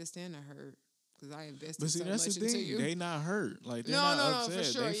 I can understand the hurt because I invested so much into you. But see, that's the thing. They not hurt. Like, they're not upset. For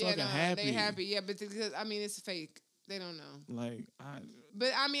sure. They fucking happy. They happy. Yeah, but because I mean, it's fake. They don't know. Like,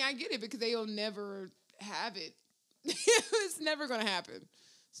 But I mean, I get it because they'll never have it. It's never gonna happen.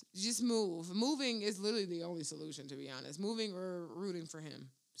 Just move. Moving is literally the only solution, to be honest. Moving or rooting for him.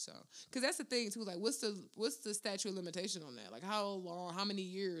 So, because that's the thing too. Like, what's the statute of limitation on that? Like, how long? How many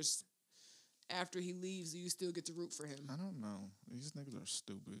years after he leaves, you still get to root for him? I don't know. These niggas are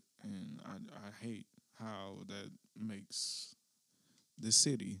stupid, and I hate how that makes the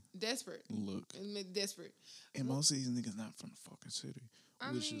city desperate look. Desperate. And most of these niggas not from the fucking city,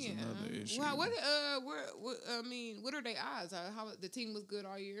 which is another issue. Well, what are their odds? How the team was good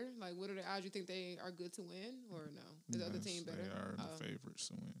all year? Like, what are the odds? You think they are good to win, or no? Is the other team better? They are the favorites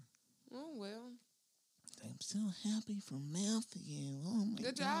to win. Oh well. I'm so happy for Matthew. Oh my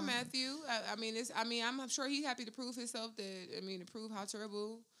Good job, Matthew. I'm sure he's happy to prove himself to prove how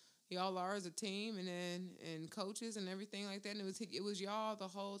terrible y'all are as a team, and coaches and everything like that. And it was y'all the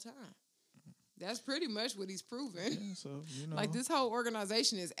whole time. That's pretty much what he's proven. Yeah, so like this whole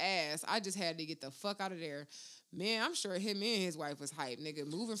organization is ass. I just had to get the fuck out of there. Man, I'm sure him and his wife was hyped, nigga.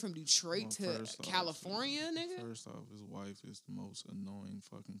 Moving from Detroit to California, nigga. First off, his wife is the most annoying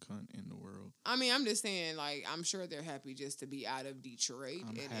fucking cunt in the world. I mean, I'm just saying, like, I'm sure they're happy just to be out of Detroit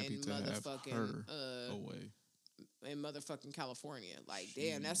and motherfucking have her away. In motherfucking California. Like,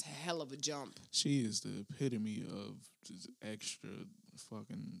 damn, that's a hell of a jump. She is the epitome of just extra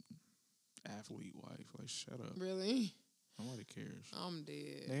fucking athlete wife. Like, shut up. Really? Nobody cares. I'm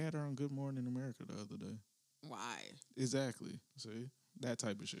dead. They had her on Good Morning America the other day. Why? Exactly. See? That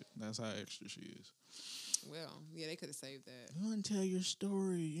type of shit. That's how extra she is. Well, yeah, they could have saved that. You want to tell your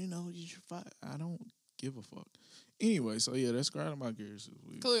story, you should fight. I don't give a fuck. Anyway, so yeah, that's grinding my gears this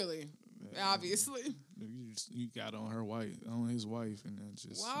week. Clearly. Obviously. You got on his wife, and that's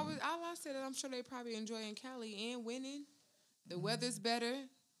just... Well, I said that I'm sure they probably enjoying Cali and winning. The weather's better.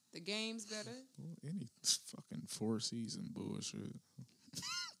 The game's better. Well, any fucking 4-season bullshit.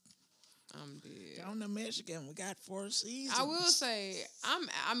 I'm dead. Down to Michigan, we got 4 seasons. I will say, I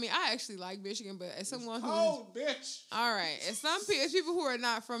actually like Michigan, but as someone who... Oh, bitch! All right. As people who are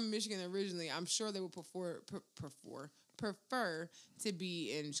not from Michigan originally, I'm sure they would prefer to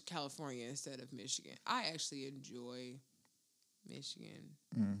be in California instead of Michigan. I actually enjoy Michigan.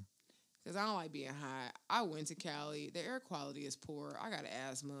 Because I don't like being hot. I went to Cali. The air quality is poor. I got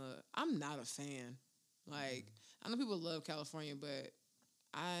asthma. I'm not a fan. Like, I know people love California, but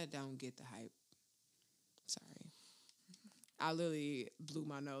I don't get the hype. Sorry. I literally blew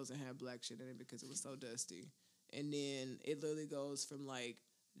my nose and had black shit in it because it was so dusty. And then it literally goes from, like,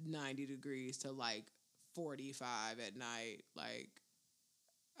 90 degrees to, like, 45 at night. Like,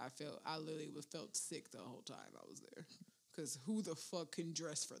 I literally felt sick the whole time I was there. Because who the fuck can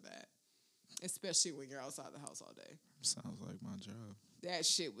dress for that? Especially when you're outside the house all day. Sounds like my job. That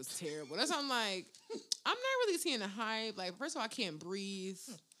shit was terrible. That's why I'm like, I'm not really seeing the hype. Like, first of all, I can't breathe.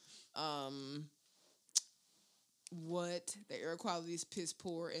 The air quality is piss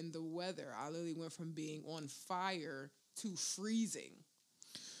poor, and the weather. I literally went from being on fire to freezing.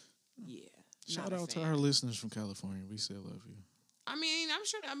 Yeah. Shout out to our listeners from California. We still love you. I'm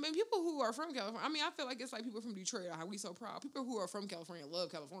sure. People who are from California. I feel like it's like people from Detroit. How we so proud. People who are from California love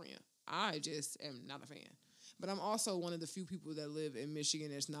California. I just am not a fan. But I'm also one of the few people that live in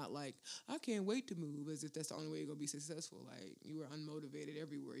Michigan that's not like, I can't wait to move, as if that's the only way you're going to be successful. Like, you are unmotivated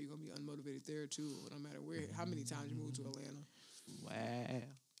everywhere. You're going to be unmotivated there, too, no matter how many times you move to Atlanta. Wow.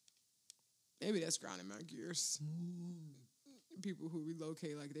 Maybe that's grinding my gears. People who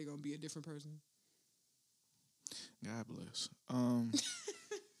relocate like they're going to be a different person. God bless.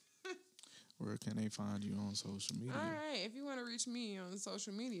 Where can they find you on social media? All right. If you want to reach me on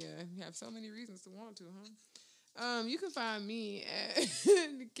social media, you have so many reasons to want to, huh? You can find me at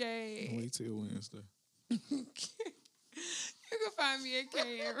K. Wait till Wednesday. You can find me at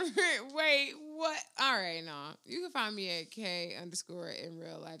K. Wait, what? All right, no. You can find me at K_ in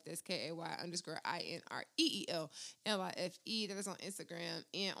real life. That's KAY_INREELLIFE. That is on Instagram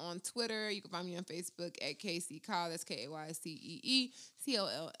and on Twitter. You can find me on Facebook at KCColl. That's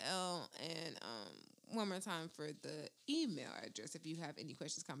KAYCEECOLL. And one more time for the email address if you have any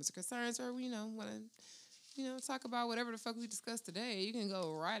questions, comments, or concerns, or want to talk about whatever the fuck we discussed today, you can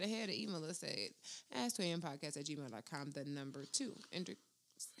go right ahead and email us at ask2ampodcast@gmail.com, the number 2. Hendrix.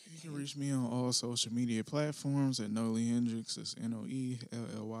 You can reach me on all social media platforms at Noly Hendrix. It's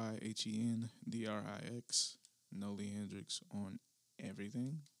NOELLYHENDRIX. Noly Hendrix on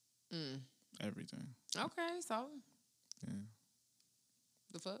everything. Everything. Okay, so. Yeah.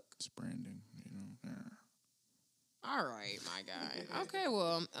 The fuck? It's branding, Yeah. All right, my guy. Okay,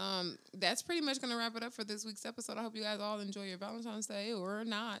 well, that's pretty much going to wrap it up for this week's episode. I hope you guys all enjoy your Valentine's Day or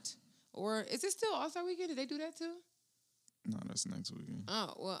not. Or is it still All-Star Weekend? Did they do that too? No, that's next weekend.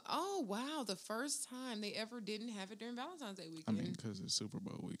 Oh, well. Oh, wow. The first time they ever didn't have it during Valentine's Day weekend. I mean, because it's Super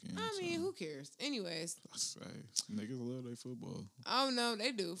Bowl weekend. I mean, who cares? Anyways. I say, niggas love their football. Oh, no,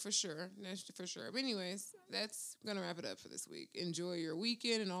 they do, for sure. That's for sure. But anyways, that's going to wrap it up for this week. Enjoy your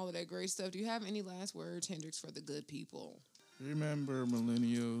weekend and all of that great stuff. Do you have any last words, Hendrix, for the good people? Remember,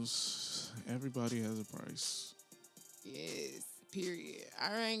 millennials, everybody has a price. Yes. Period.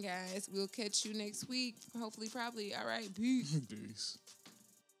 All right, guys. We'll catch you next week. Hopefully, probably. All right. Peace. Peace.